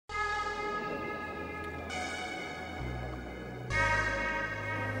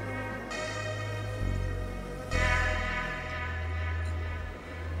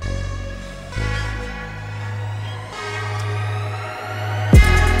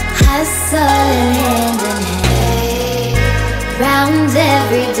Hustling hand in hand, round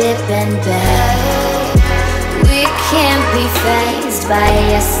every dip and bend. We can't be fazed by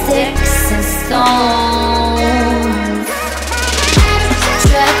your sticks and stones.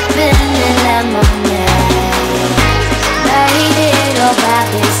 Trapping in lemonade, made it all by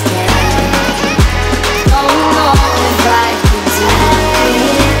this day. Don't know if I could do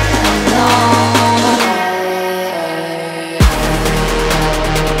it alone.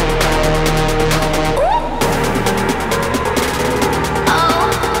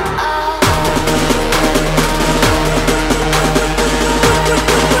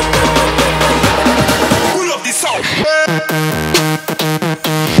 Pull up the sound.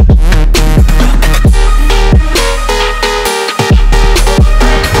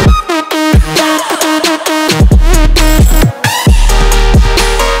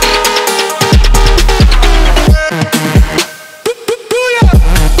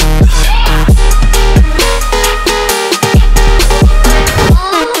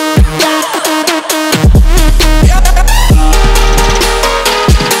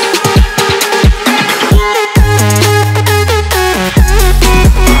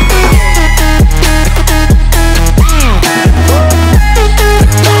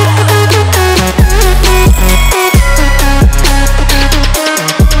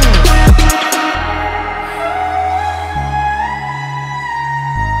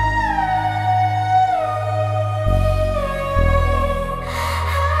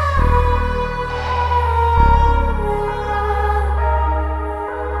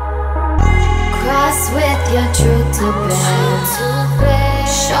 With your truth to bear,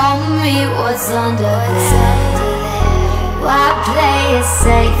 show me what's under there. Why play it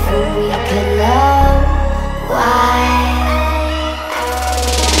safe when we could love? Why?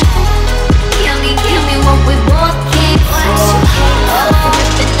 Give me what we both came for.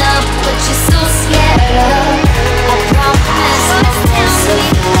 Ripping up what you're so scared of. I promise no more so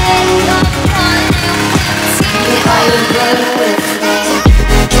bad. Are you rolling with me?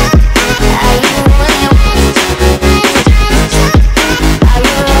 Are you rolling with me? Are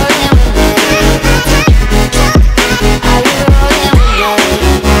you rolling with me? Are you rolling with me? Are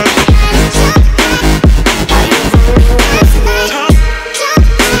you rolling with me?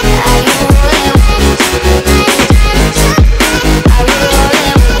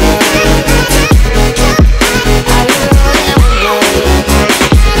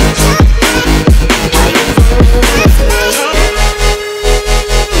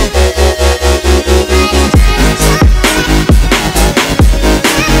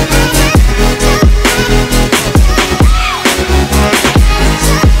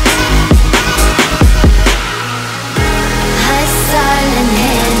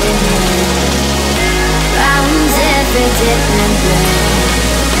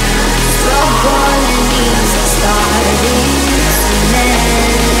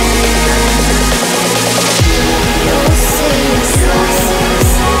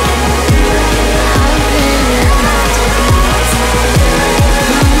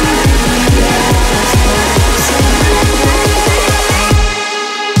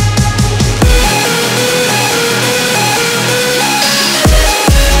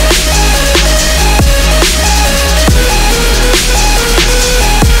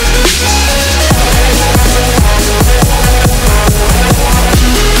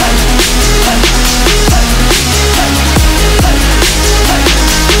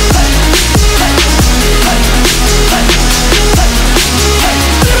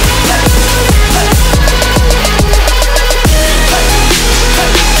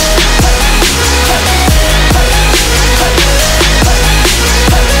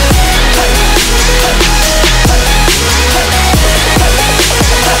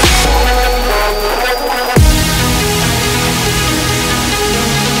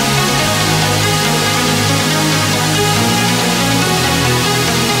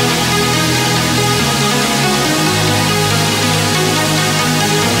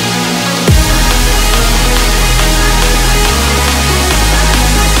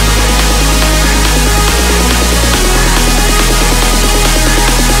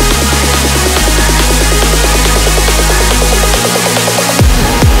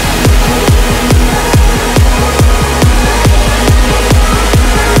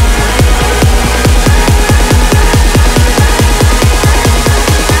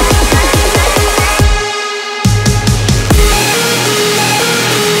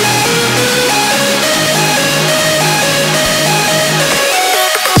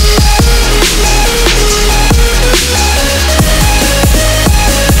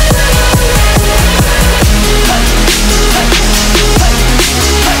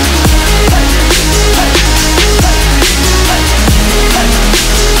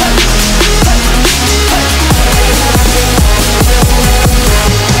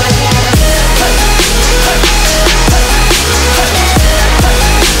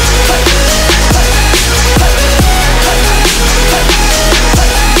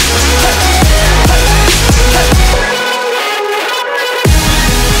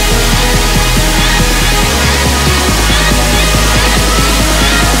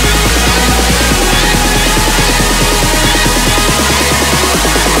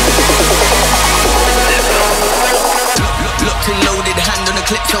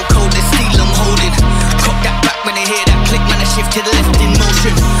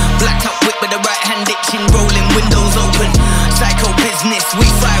 Blacked out whip with the right hand itching, rolling windows open. Psycho business, we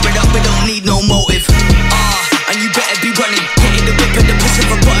fire it up, we don't need no motive. And you better be running, hitting the whip and the push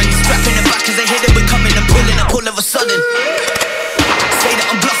of a button. Strapping the back as they hit it, we're coming and pulling up all of a sudden. Say that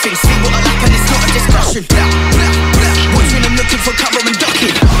I'm bluffing, see what'll happen, it's not a discussion. Watching them looking for cover and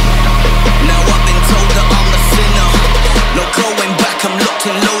ducking. Now I've been told that I'm the sinner. No going back, I'm locked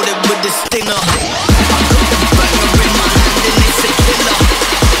and loaded with the stinger. I got the banger in my hand and it's a killer.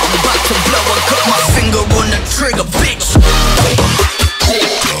 I'm about to blow, I got my finger on the trigger, bitch.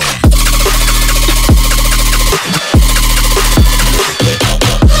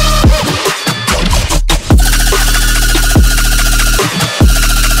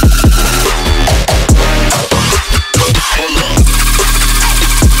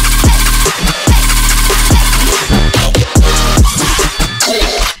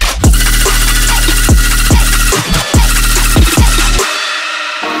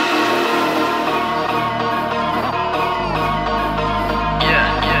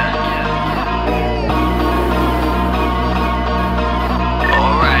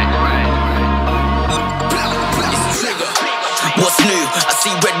 What's new? I see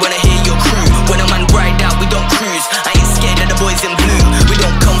red when I hear your crew. When a man ride out, we don't cruise. I ain't scared of the boys in blue. We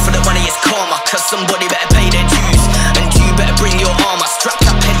don't come for the money, it's karma. Cause somebody better pay their dues. And you better bring your armor. Strapped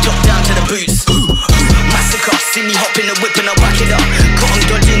up, head top down to the boots. Massacre, see me hop in the whip and I'll back it up. Got 'em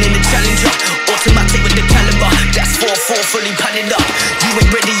dodging in the Challenger. Automatic with the caliber. That's 4-4 fully padded up. You ain't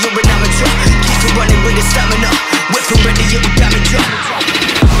ready, you're an amateur. Keep it running with the stamina. Weapon ready, it will damage you.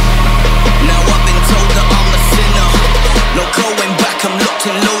 Now I've been told that I'm a sinner. No going back, I'm locked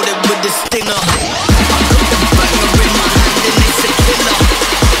and loaded with the stinger. I got the banger in my hand and it's a killer.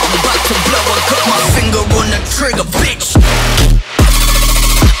 I'm about to blow, I got my finger on the trigger, bitch.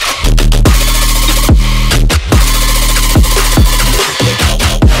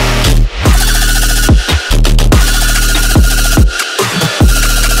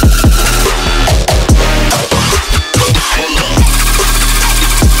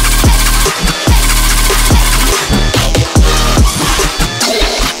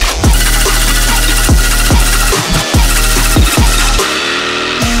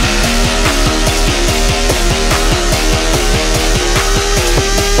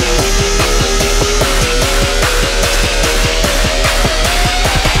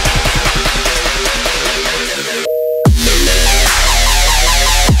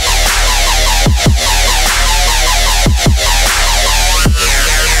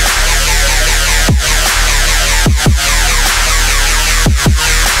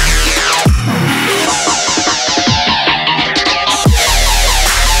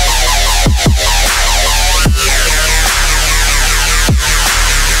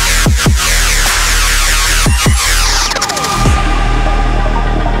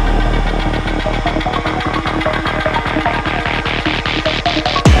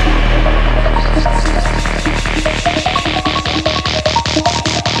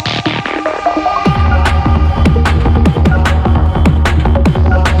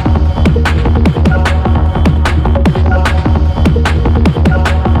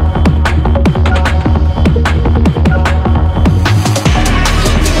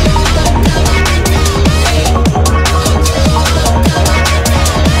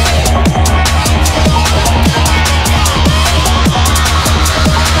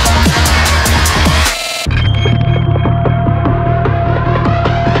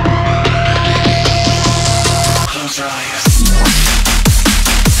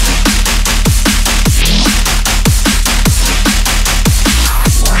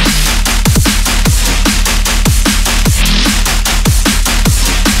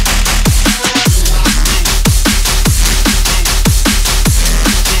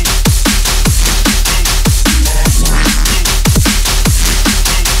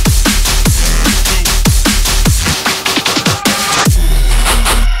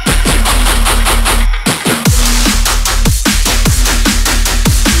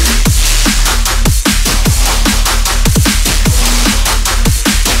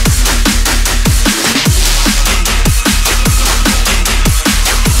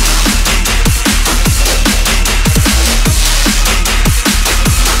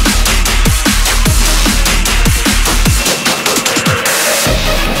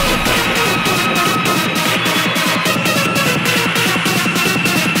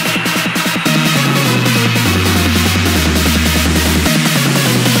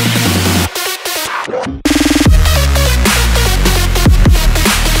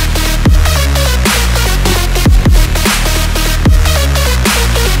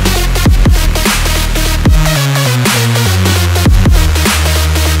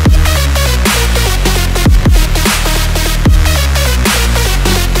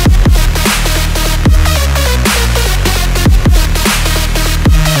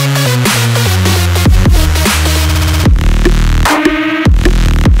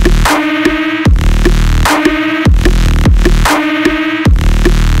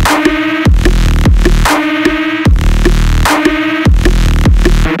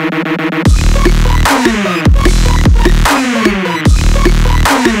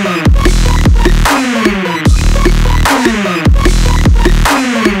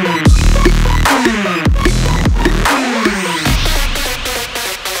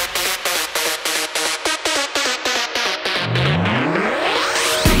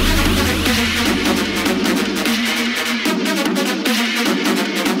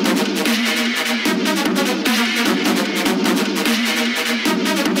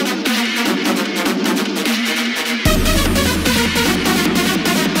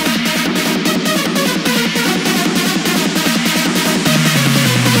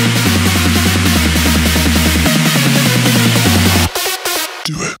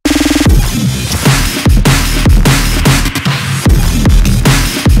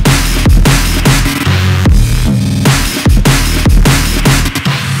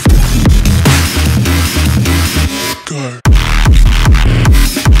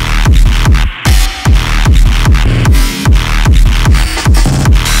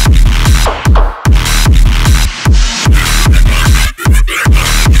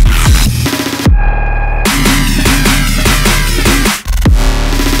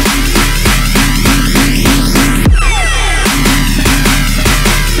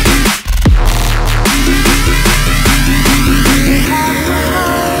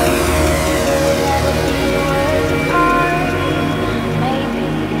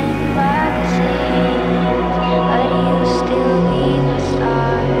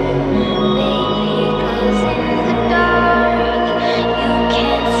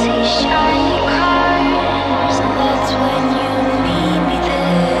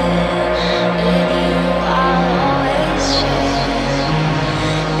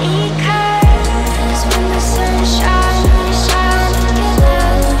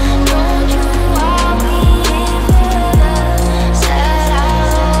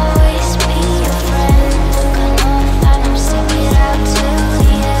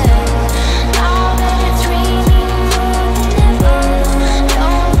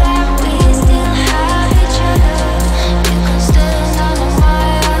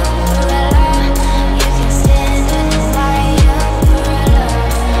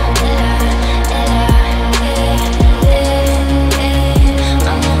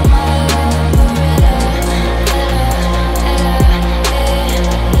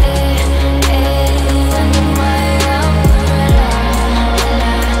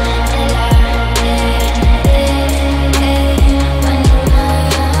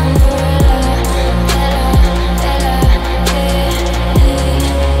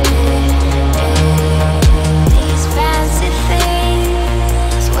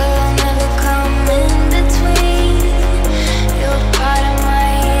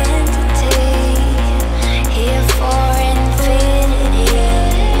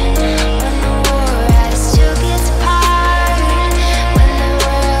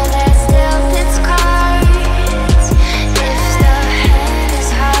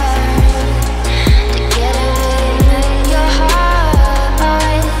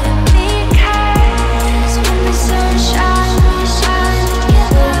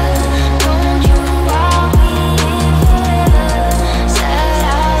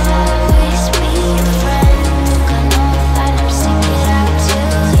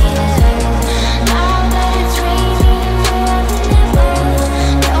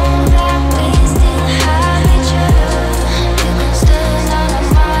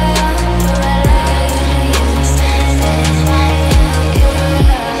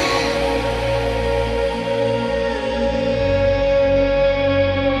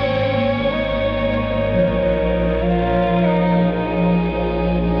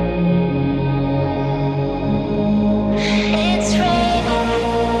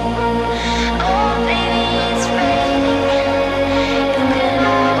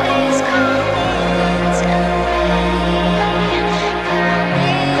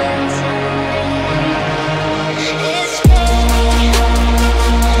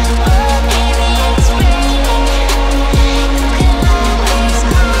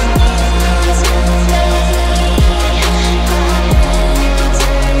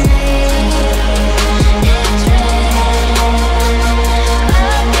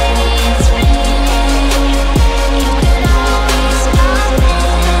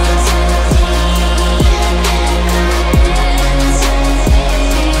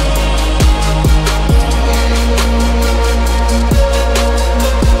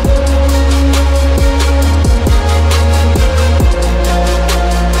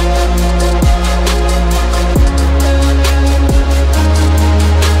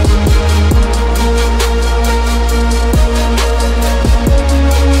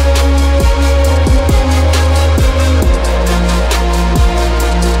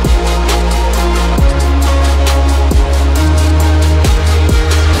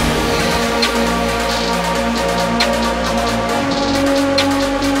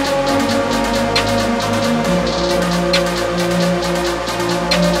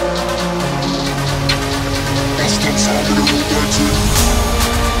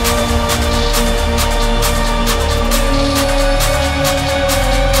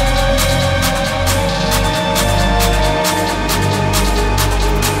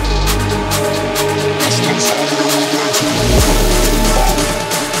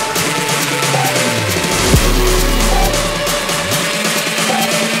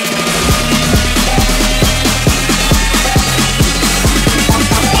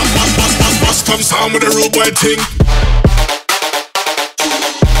 Custom sound with the rude boy ting.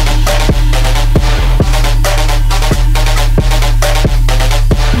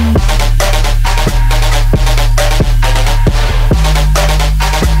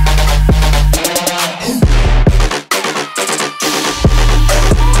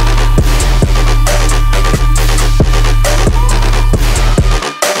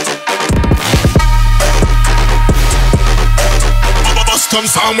 Custom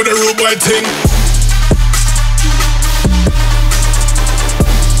sound with the rude boy ting.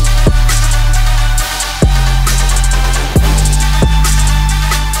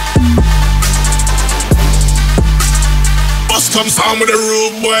 Custom sound with the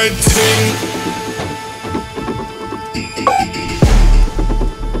rude boy ting.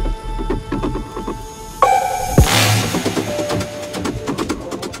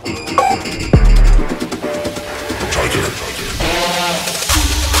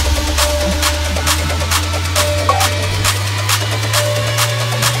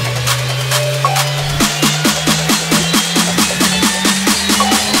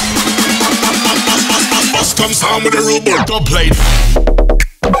 Custom sound with the rude boy dub plate.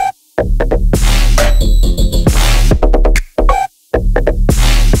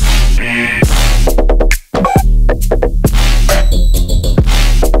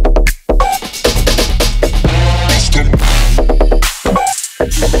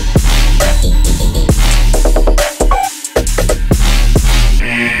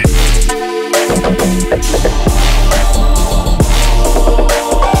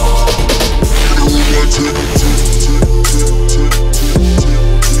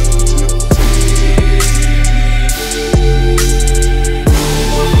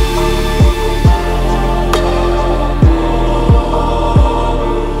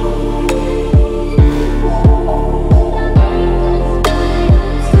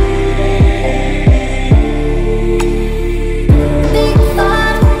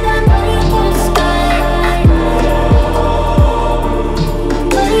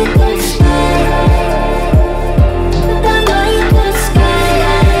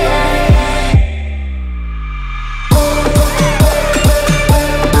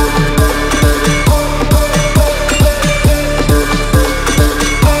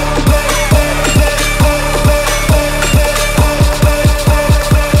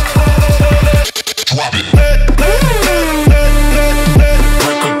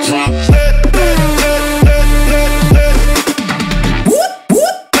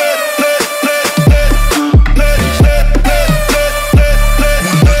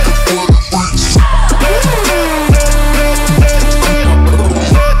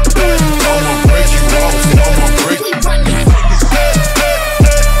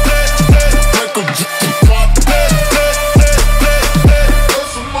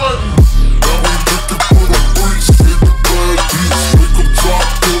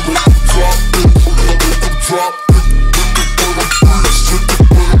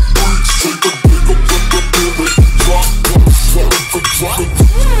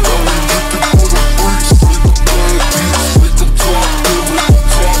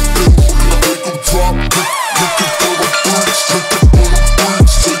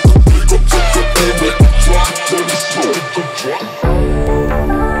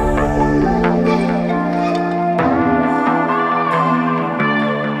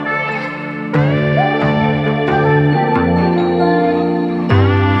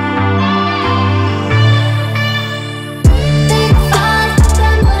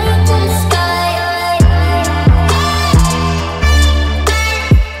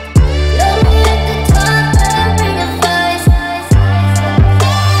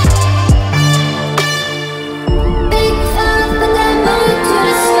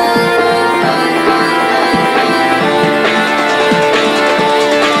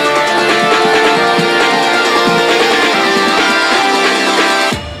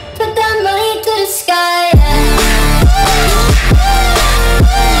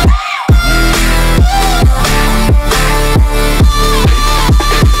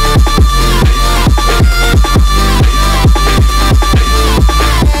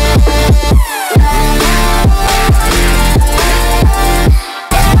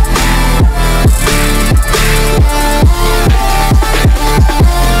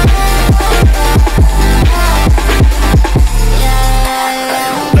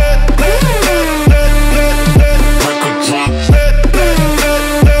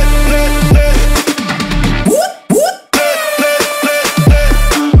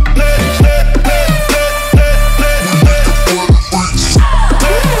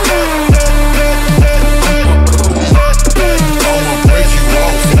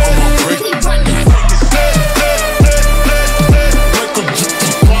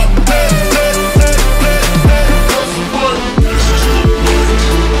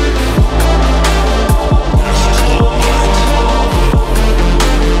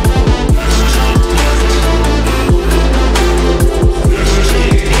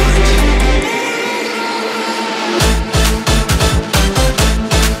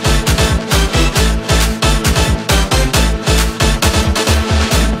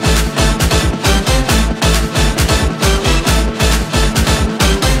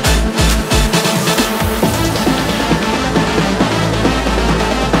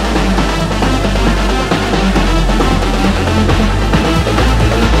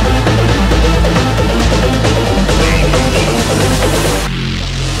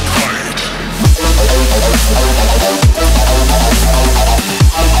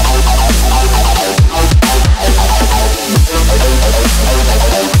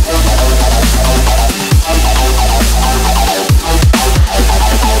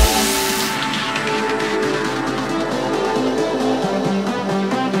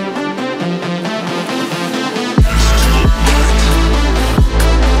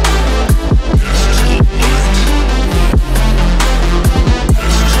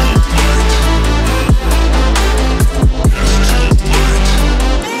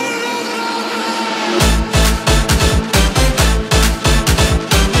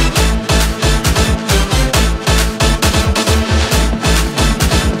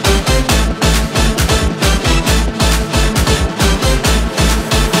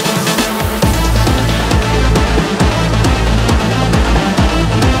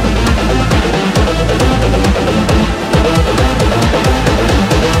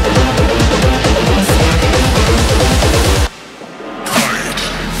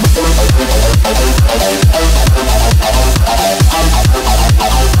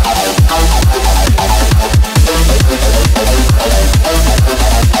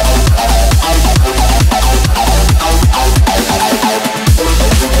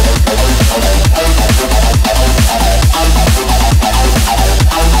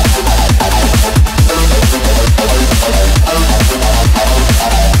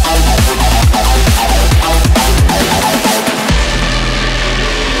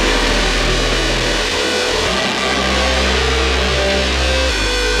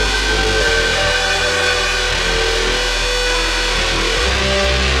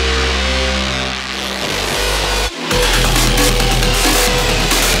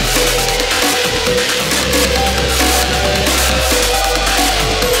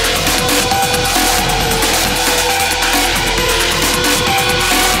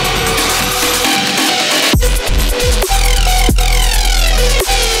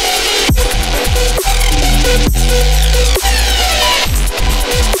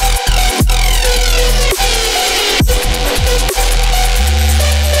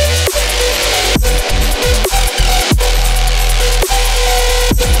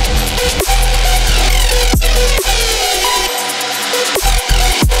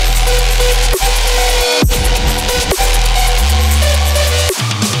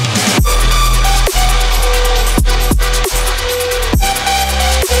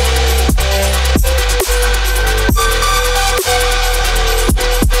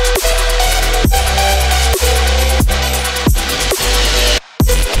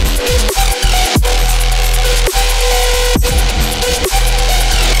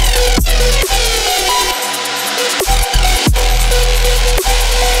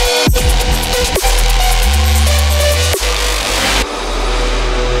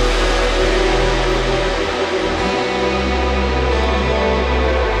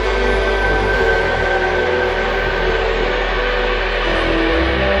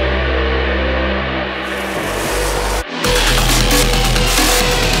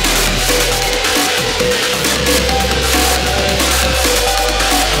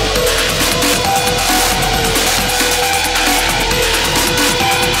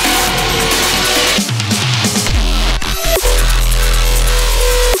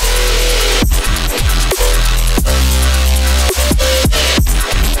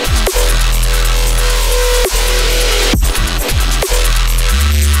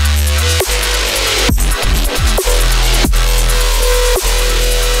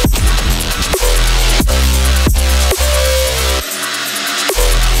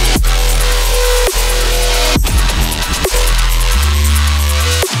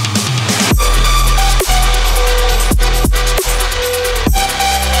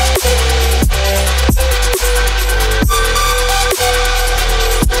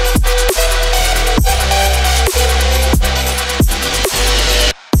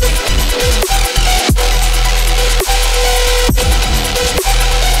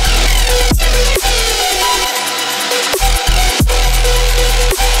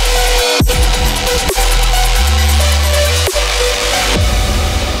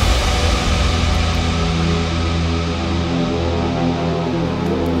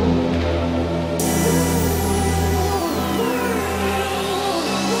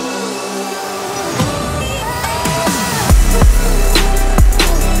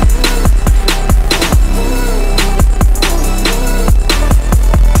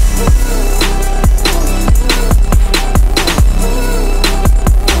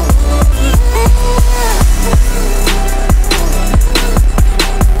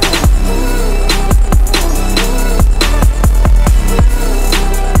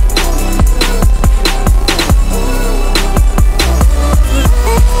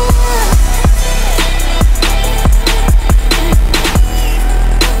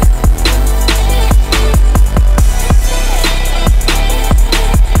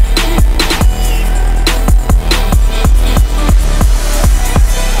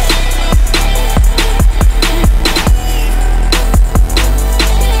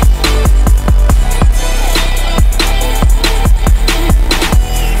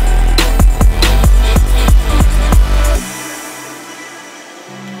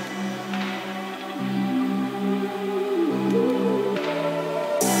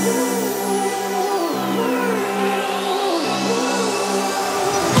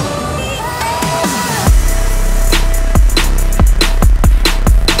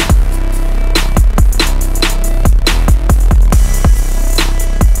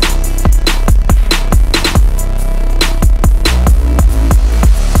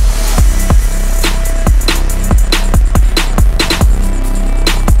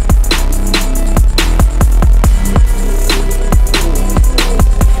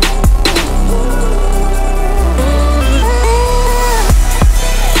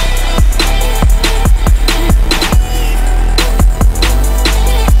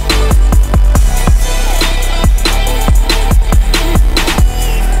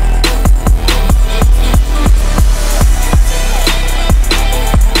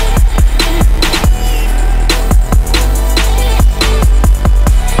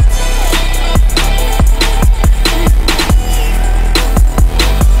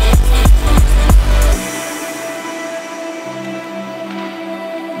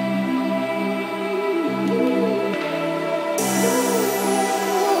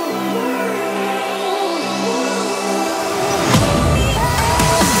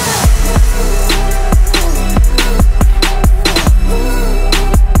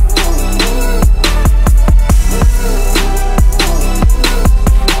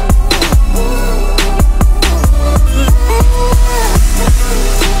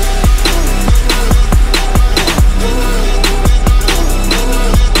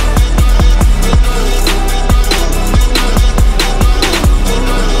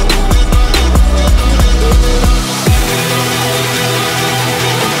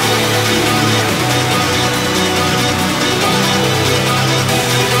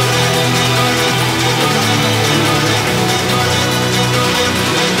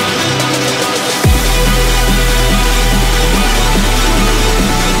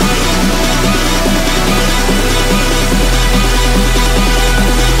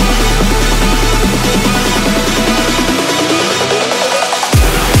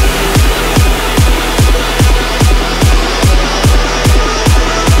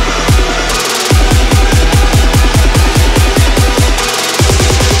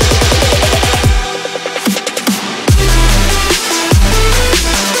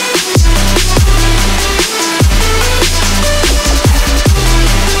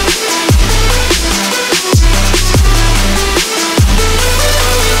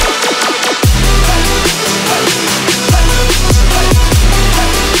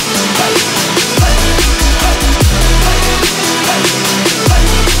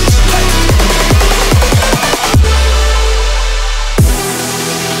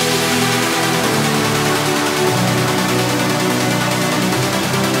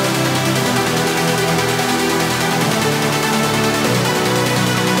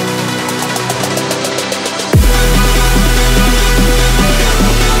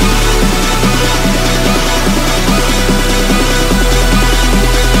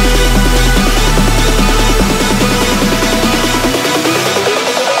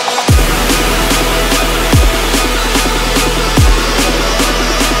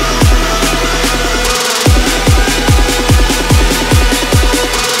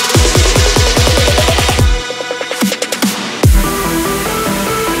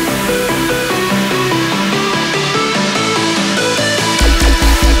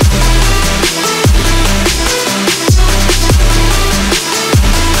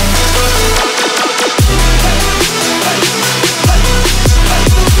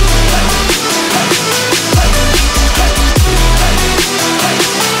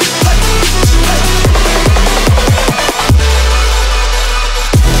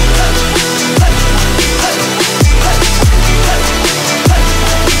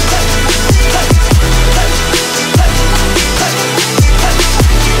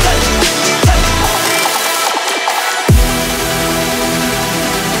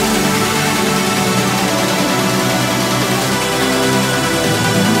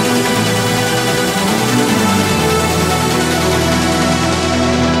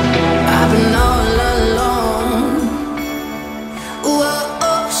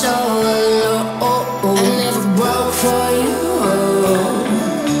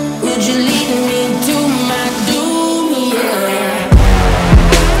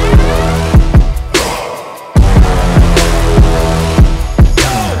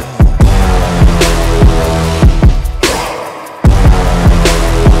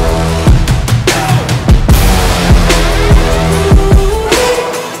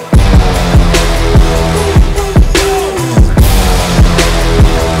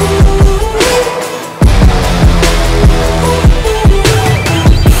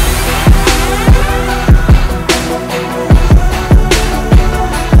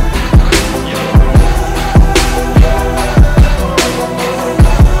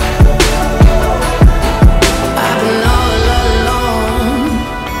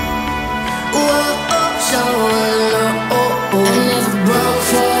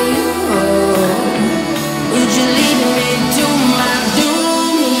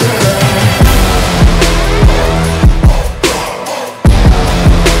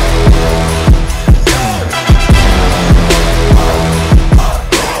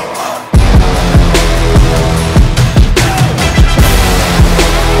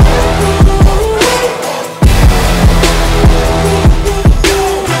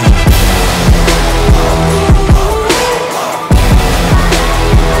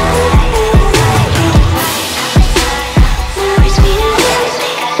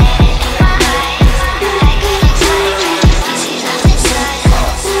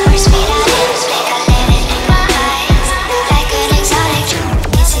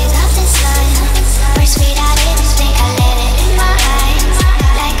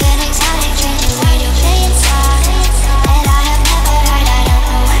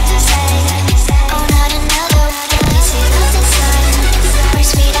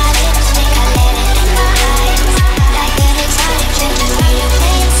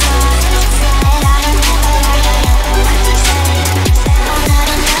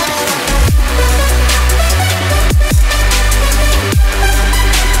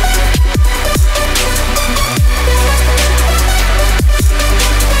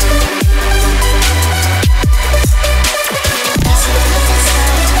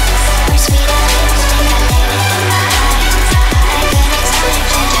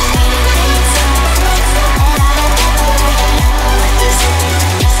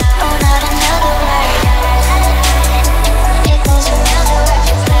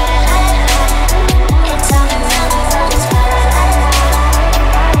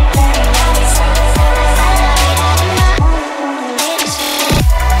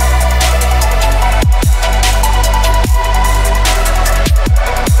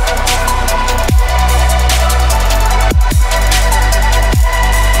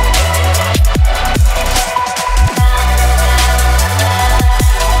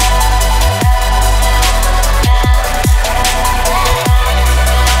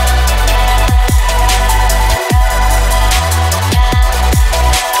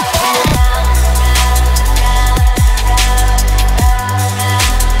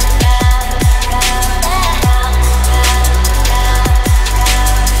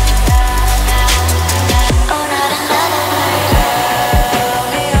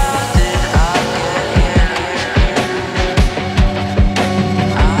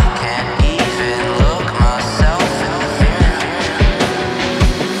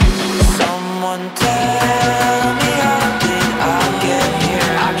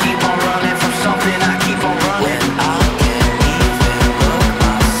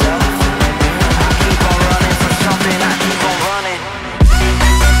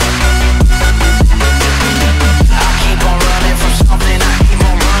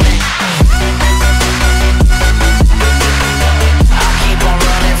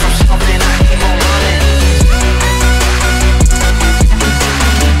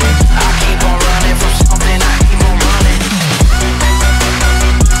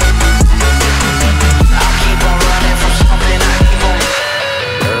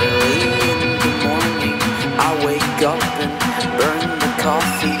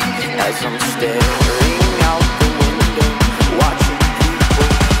 coffee as I'm staring out the window, watching people,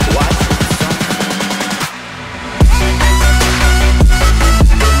 watching something.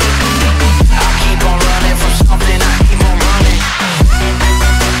 I keep on running from something, I keep on running.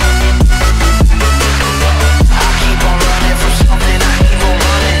 I keep on running from something, I keep on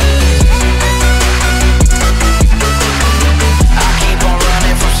running. I keep on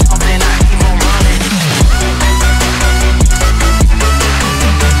running from something, I keep on running.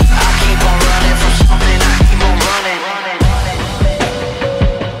 I keep on running from something, I keep on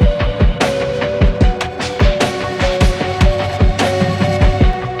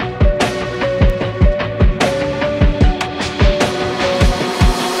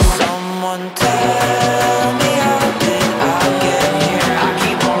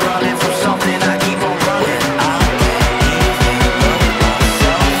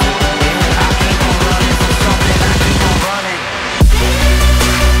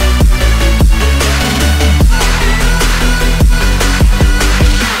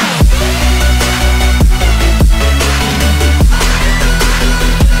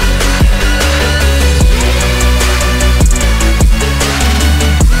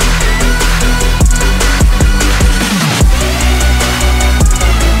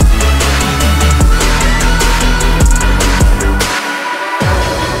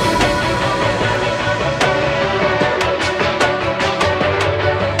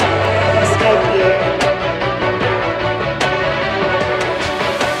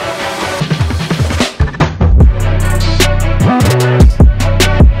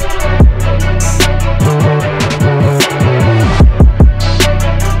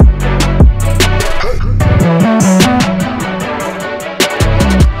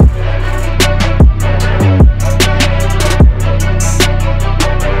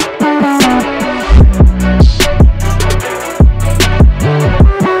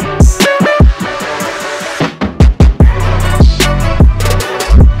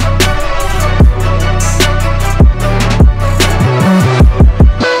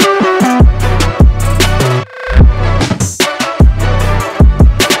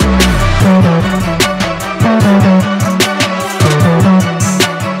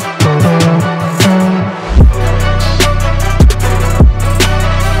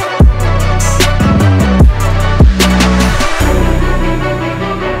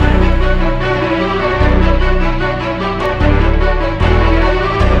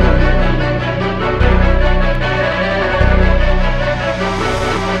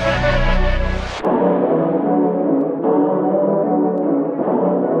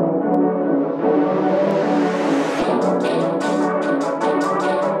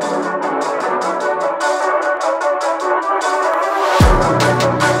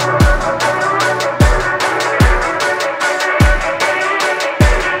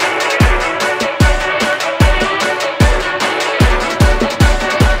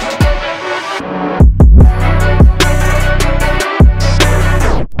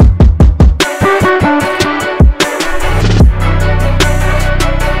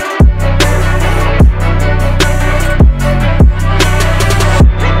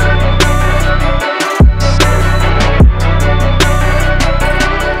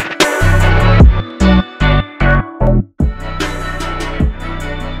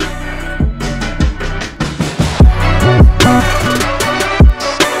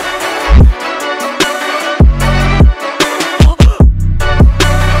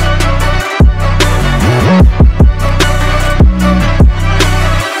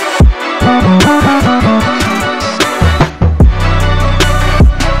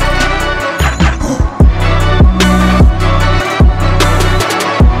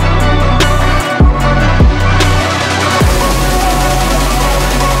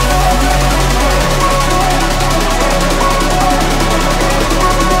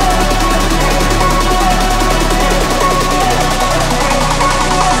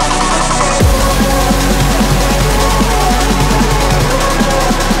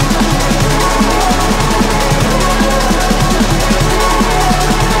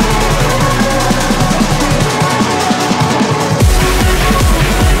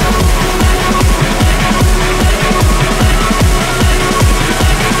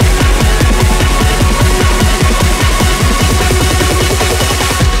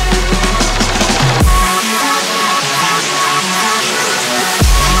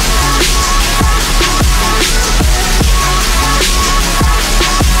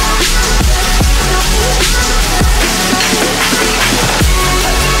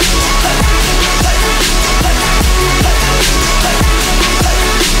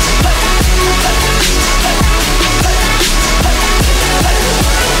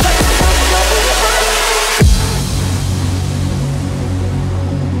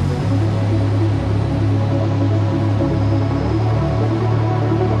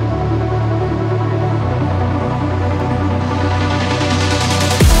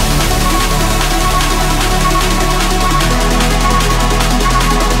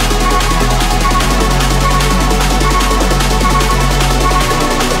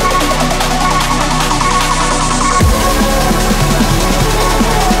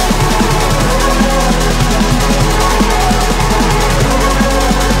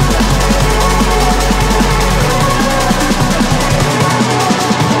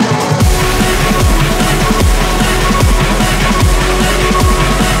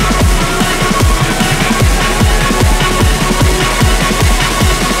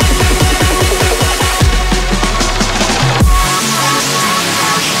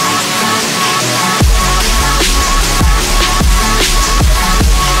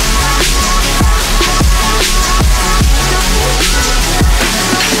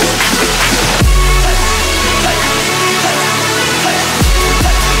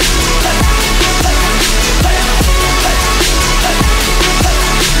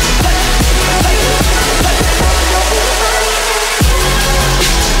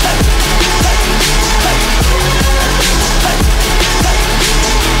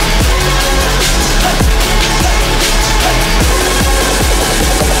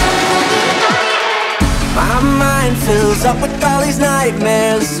up with all these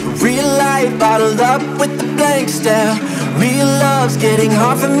nightmares. Real life bottled up with the blank stare. Real love's getting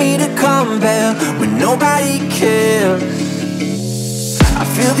hard for me to compare when nobody cares. I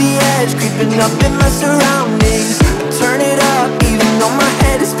feel the edge creeping up in my surroundings. Turn it up even though my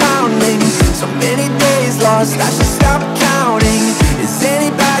head is pounding. So many days lost, I should stop counting. Is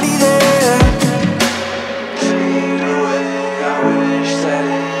anybody there? Fade away, I wish that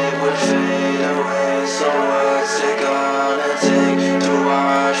it would fade away. So what's it gonna take to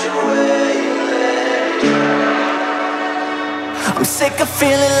wash away that? I'm sick of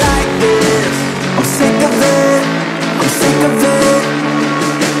feeling like this. I'm sick of it. I'm sick of it.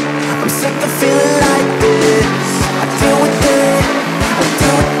 I'm sick of feeling like this. I deal with it. I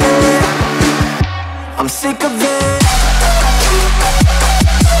deal with it. I'm sick of it.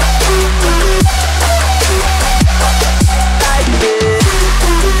 Like this.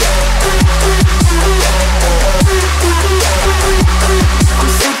 I'm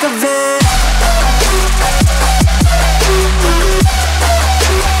sick of it.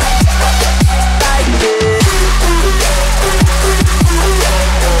 Like this.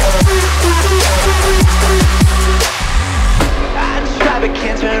 I try but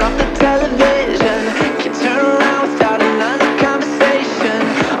can't turn off the television. Can't turn around without another conversation.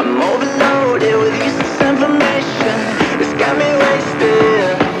 I'm overloaded with useless information. It's got me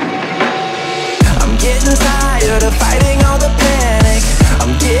wasted. I'm getting tired of fighting all the panic.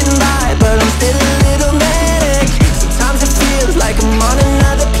 I'm getting by but I'm still a little manic. Sometimes it feels like I'm on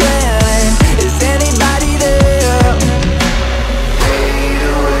another planet. Is anybody there? Fade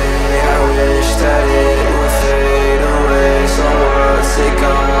away, I wish that it would fade away. So what's it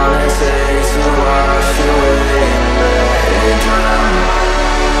gonna take to wash away and let it drown?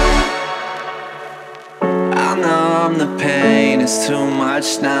 I numb the pain, it's too much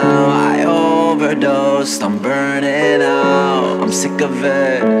now. I overdosed, I'm burning out. I'm sick of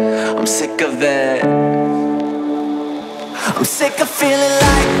it, I'm sick of it. I'm sick of feeling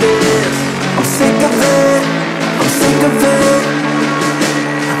like this. I'm sick of it, I'm sick of it.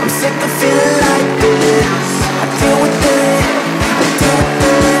 I'm sick of feeling like this. I deal with it, I deal with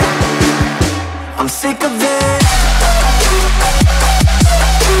it. I'm sick of it.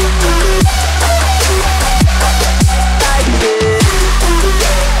 Like this.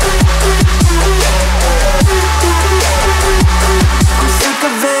 I'm sick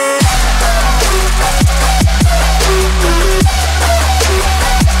of it.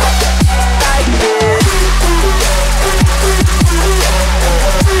 Like this.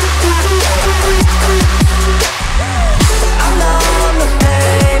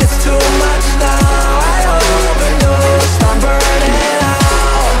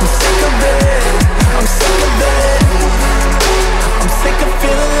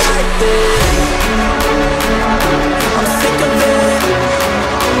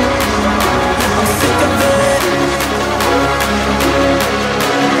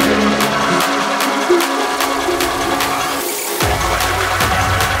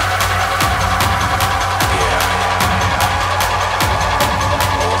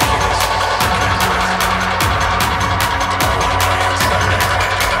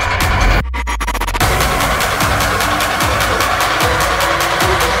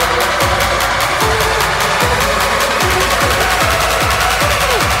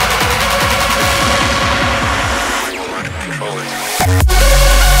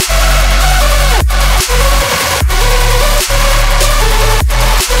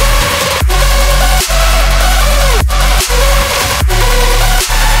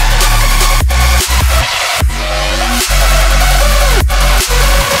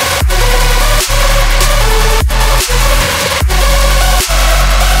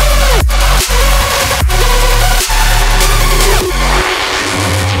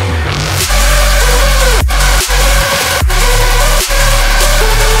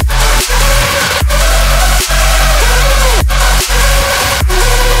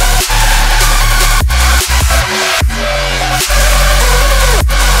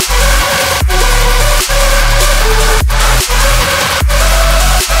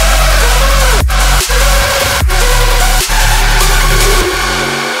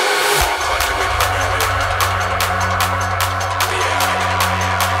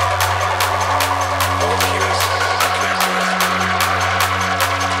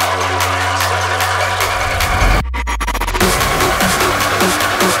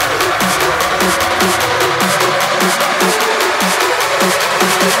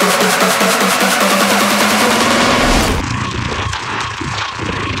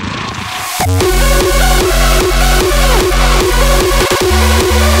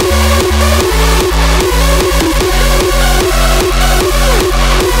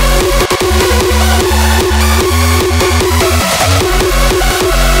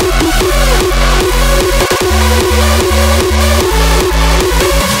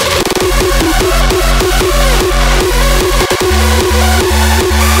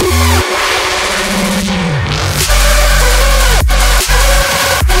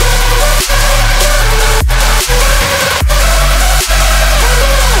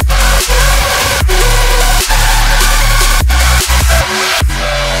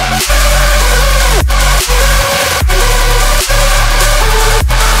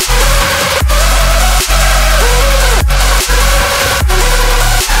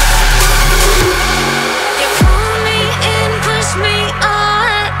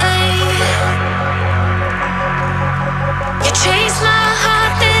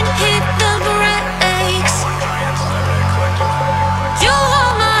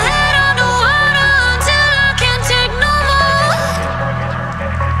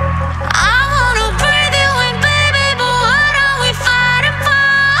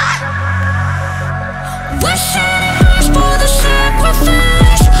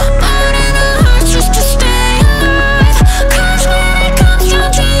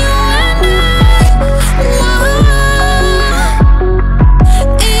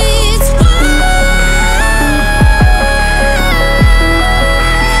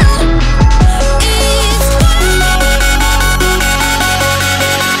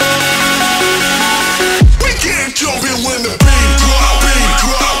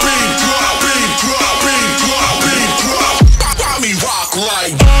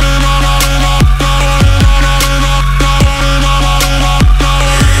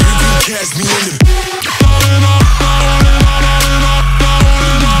 Catch me in the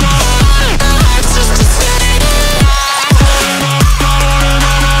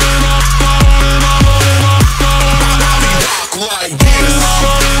like this.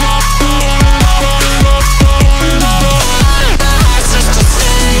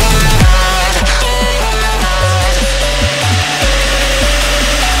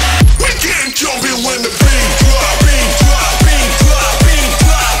 We can't jump in when the beat drop, beat drop, beat drop, beat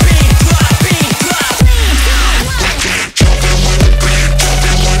drop, beat drop, beat drop. We can't jump in when the beat, jump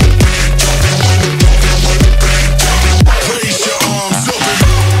in when the beat, jump in when the beat, jump in when the beat, jump in. Raise your arms up and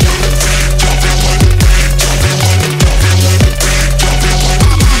jump in when the beat, jump in when the beat, jump in when the beat, jump in when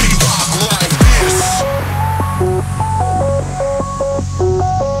the beat, rock like this.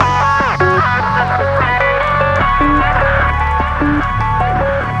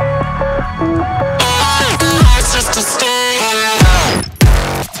 Just to stay alive.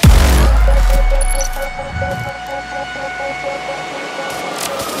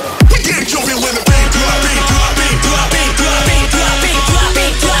 We can't jump in when the beat drop, beat drop, beat drop, beat drop, beat drop, beat drop,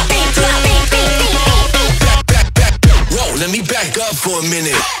 beat drop, beat drop, beat, beat, beat, beat. Back. Whoa, let me back up for a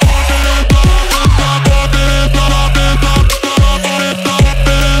minute.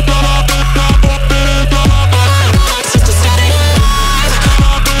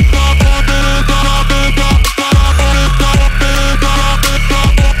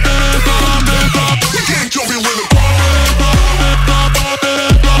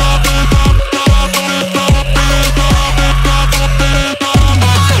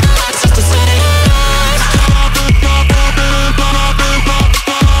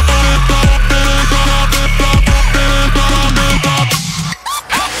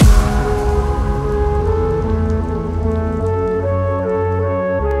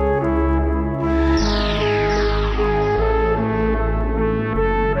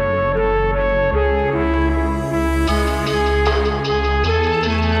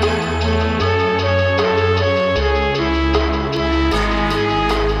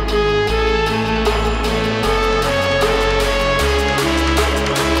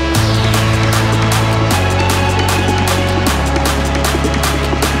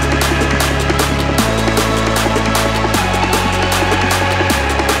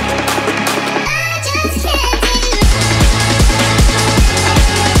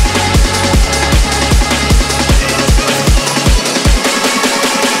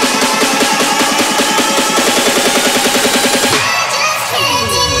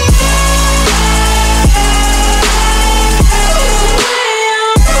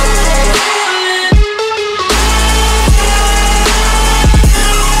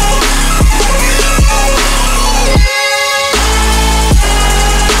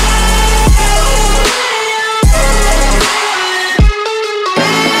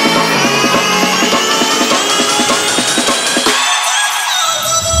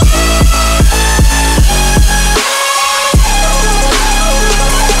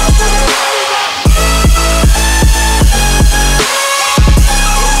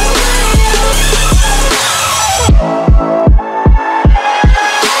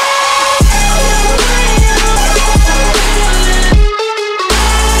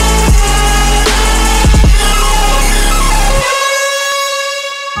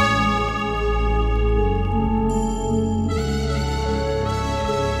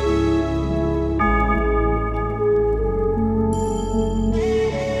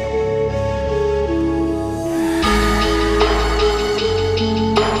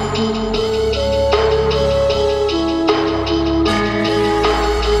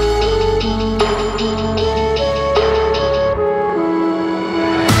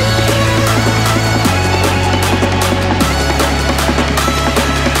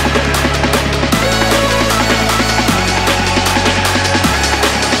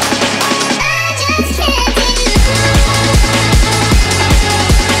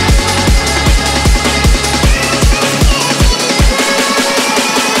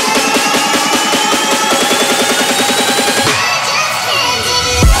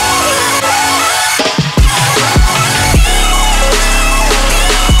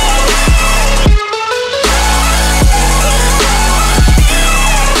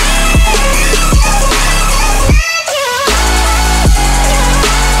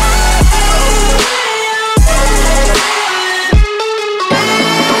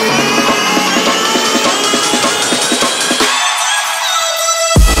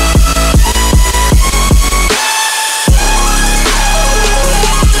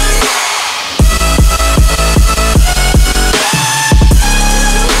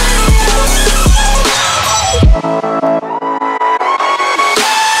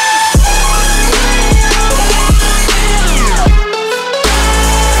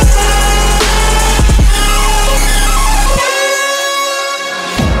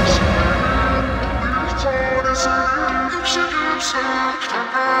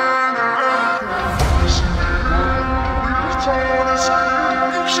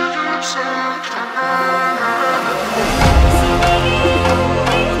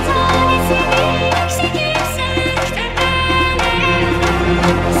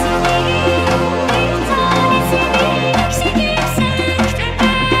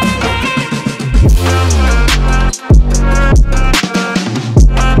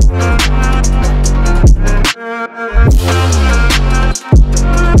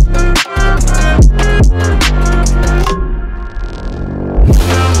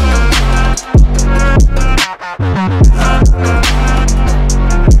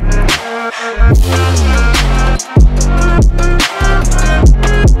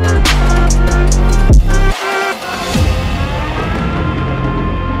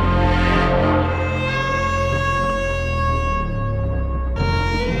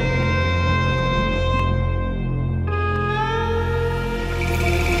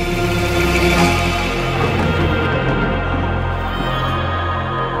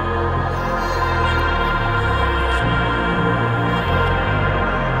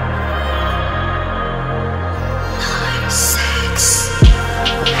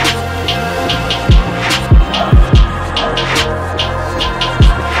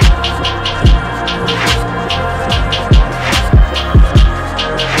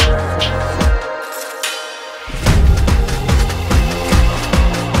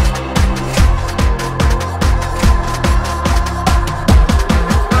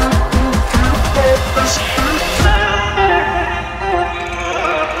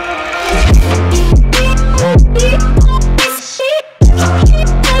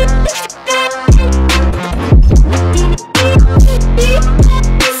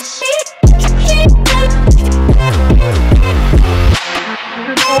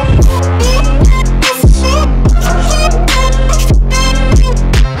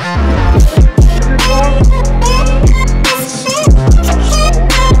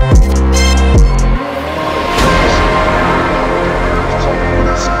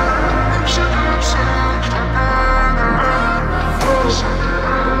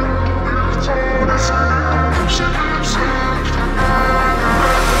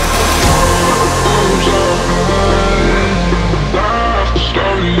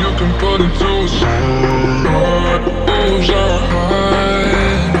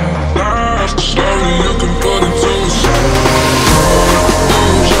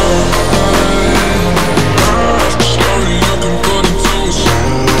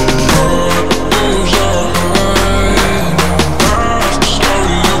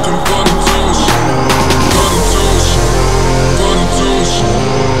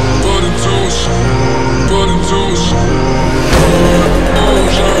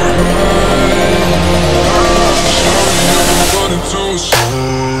 to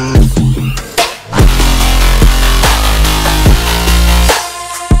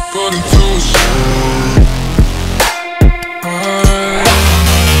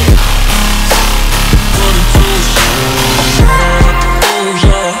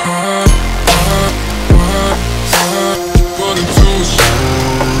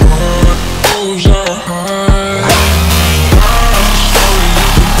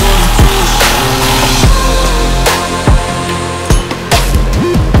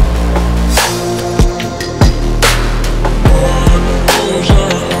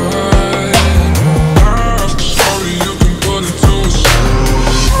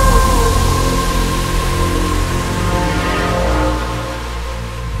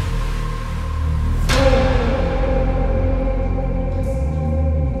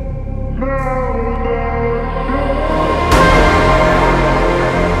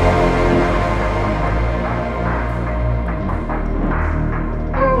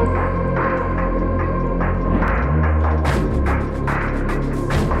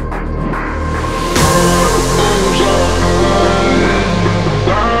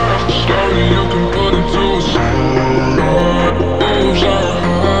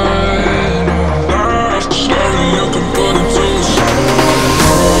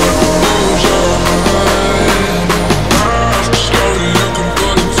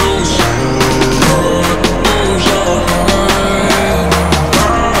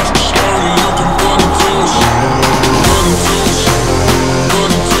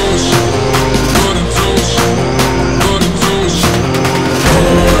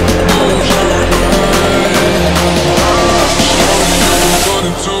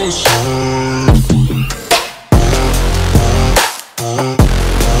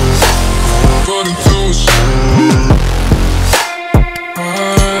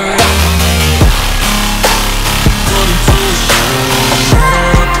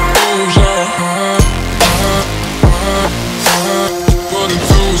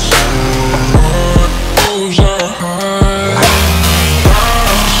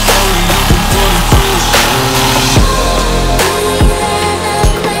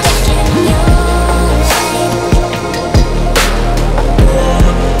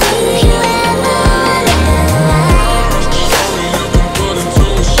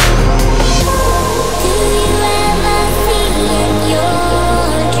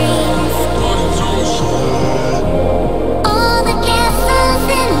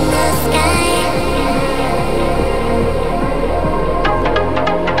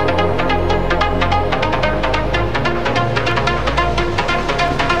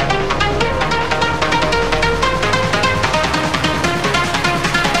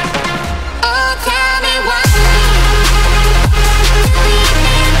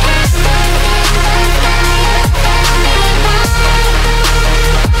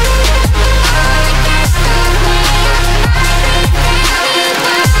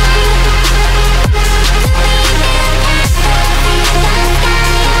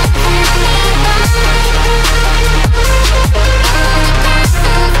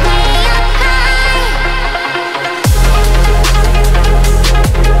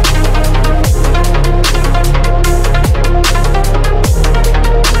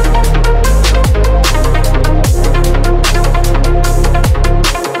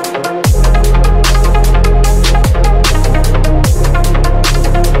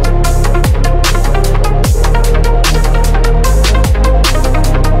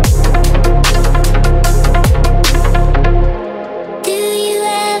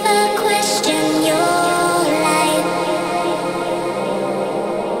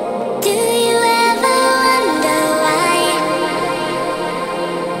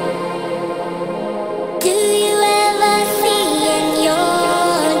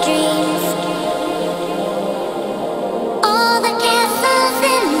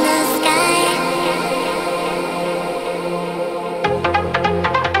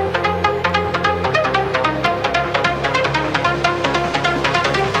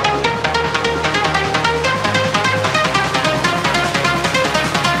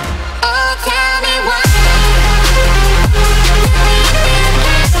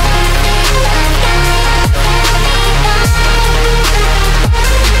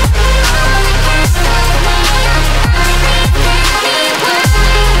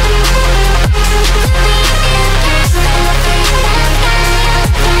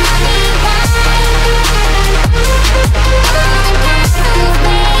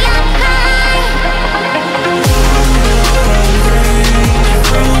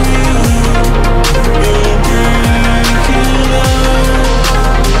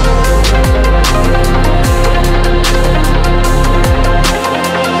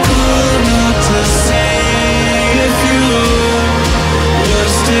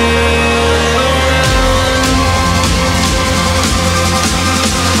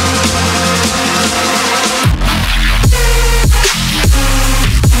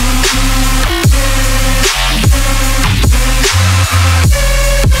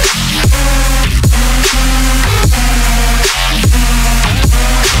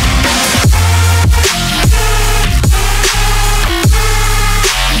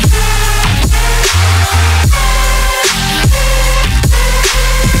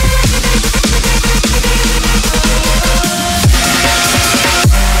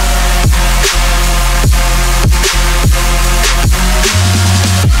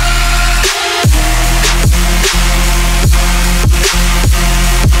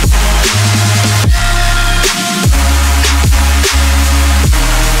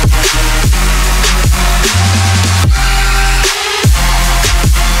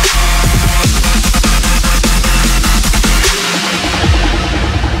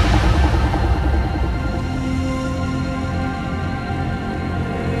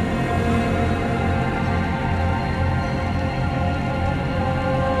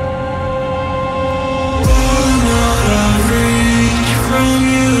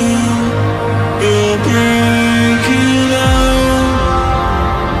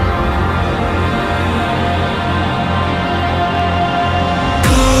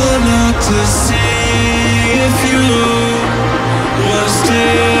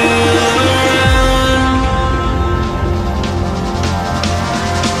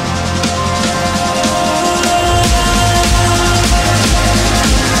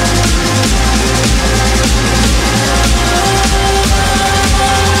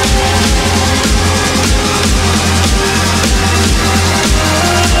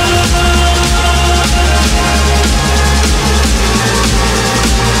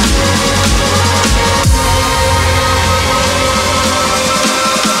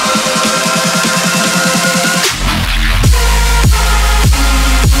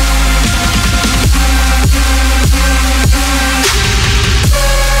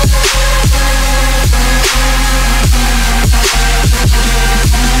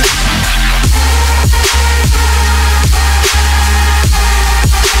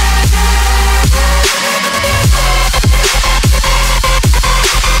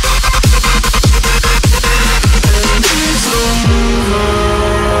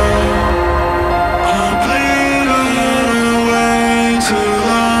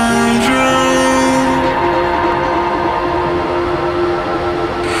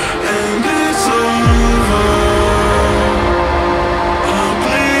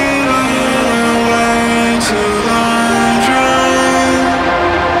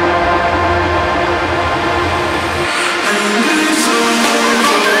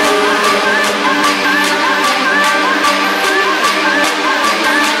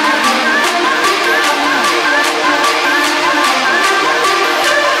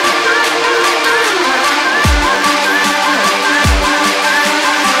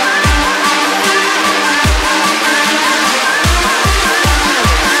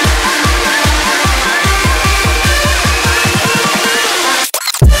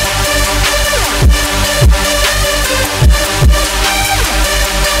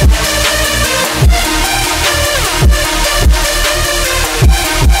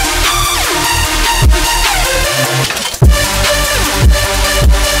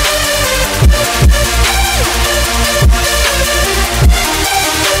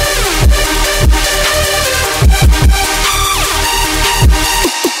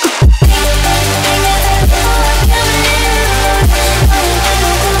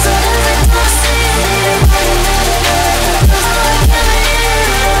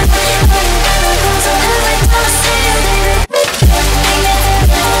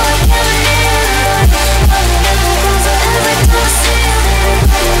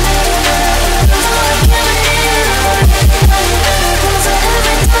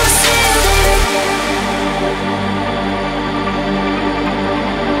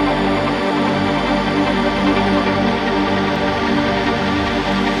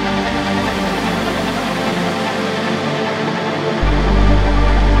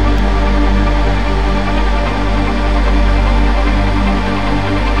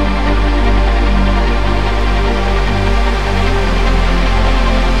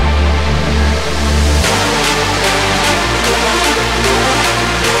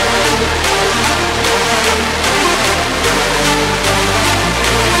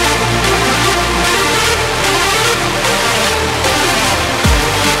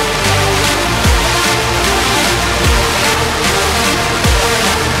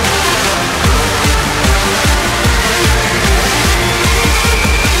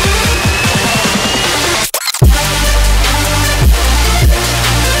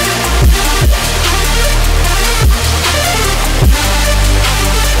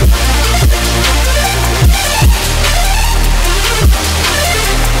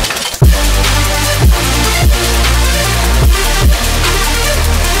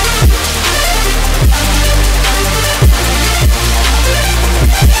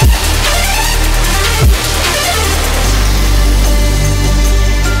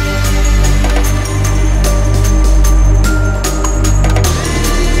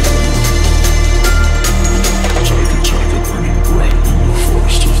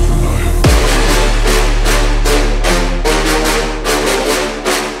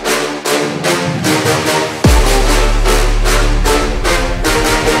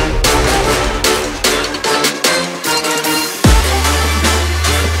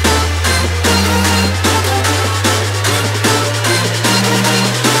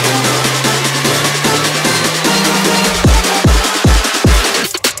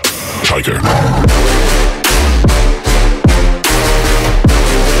Tiger.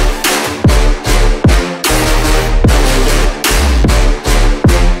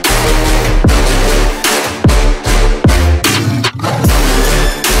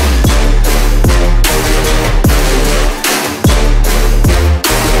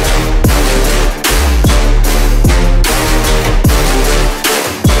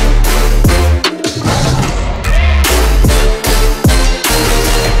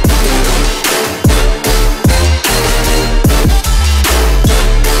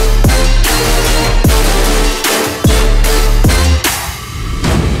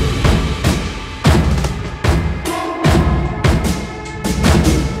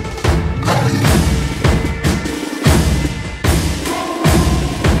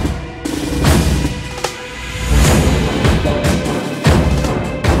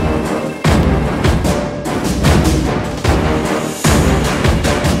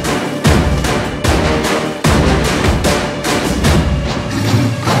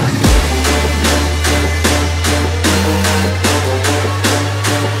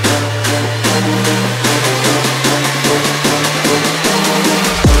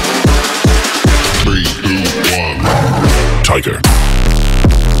 Tiger.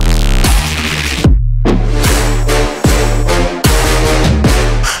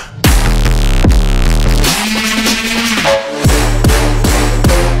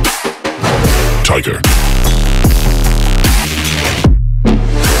 Tiger.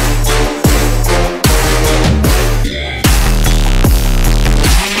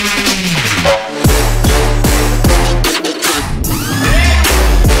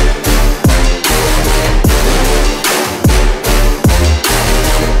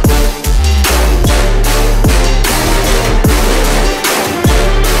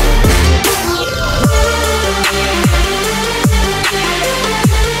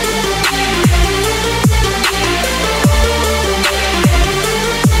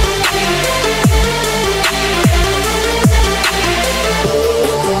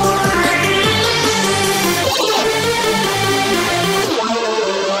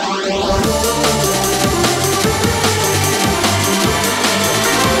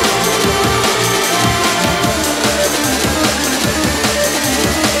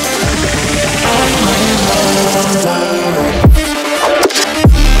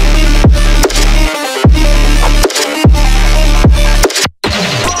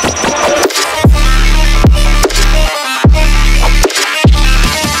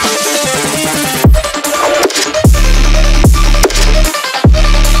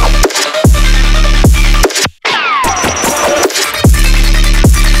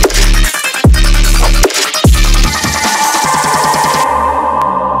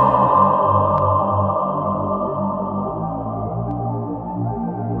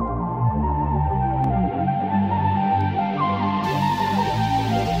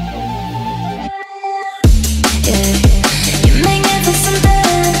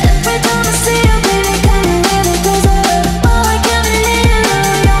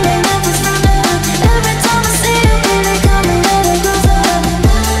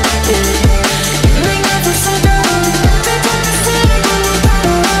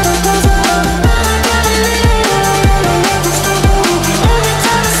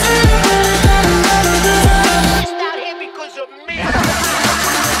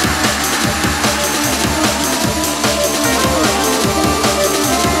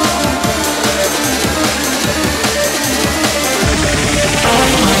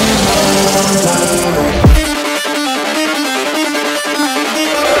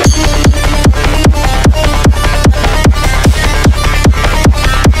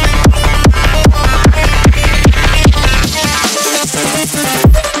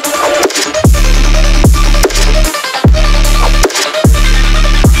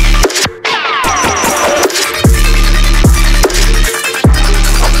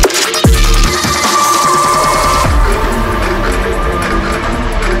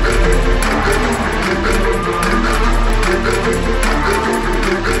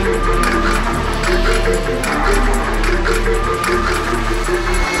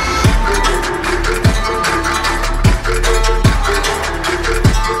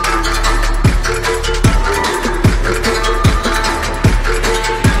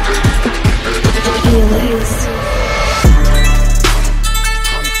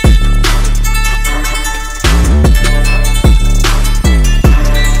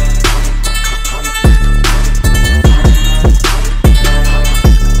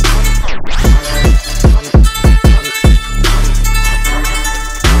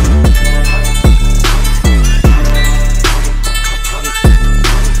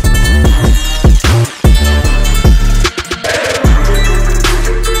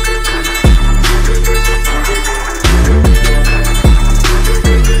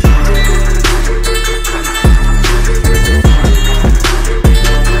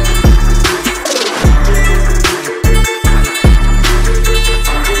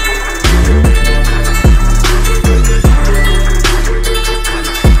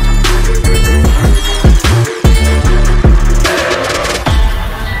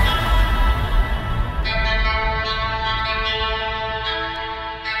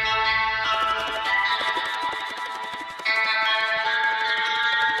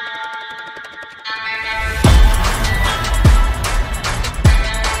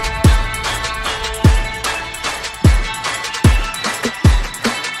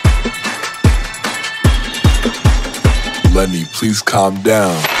 Lenny, please calm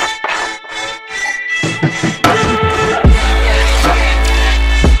down.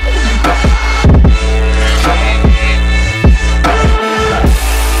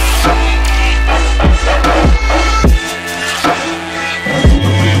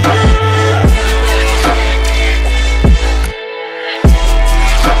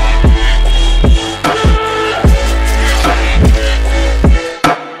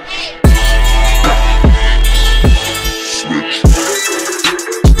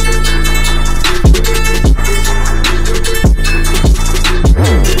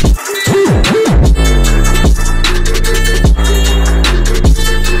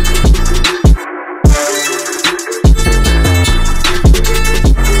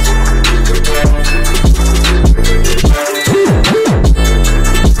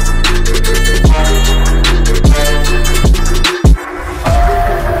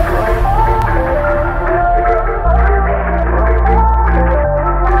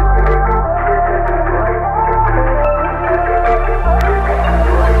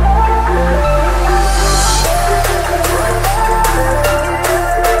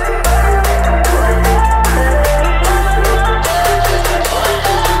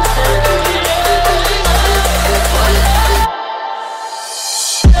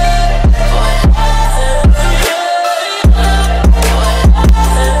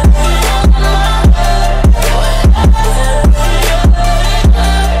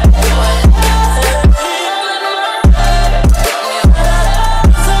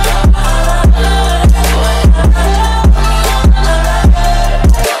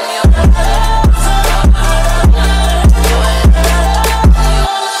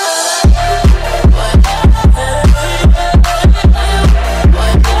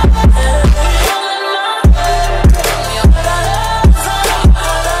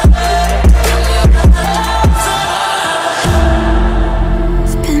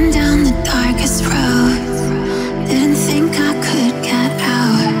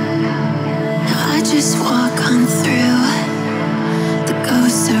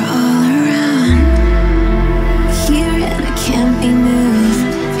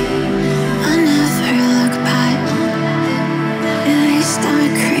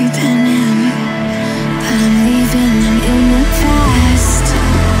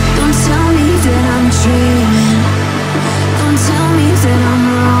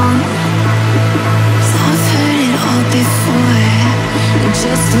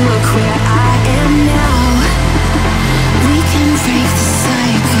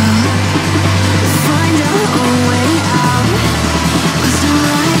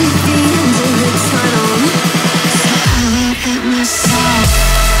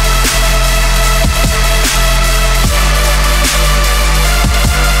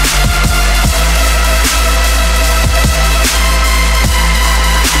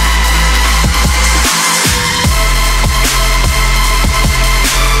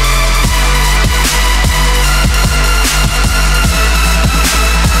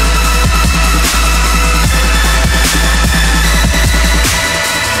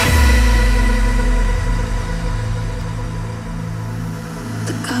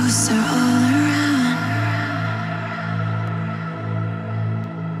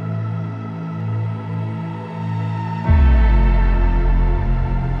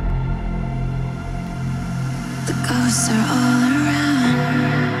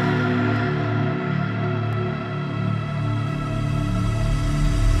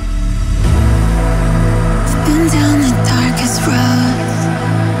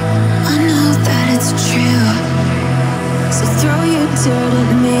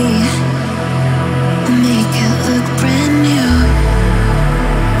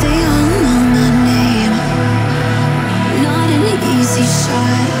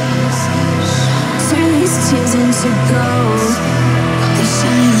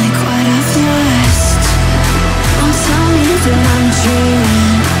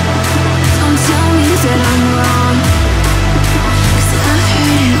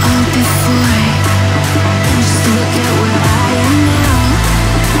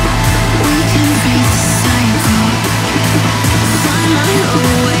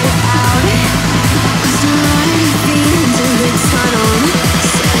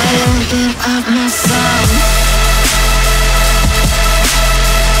 Up my soul.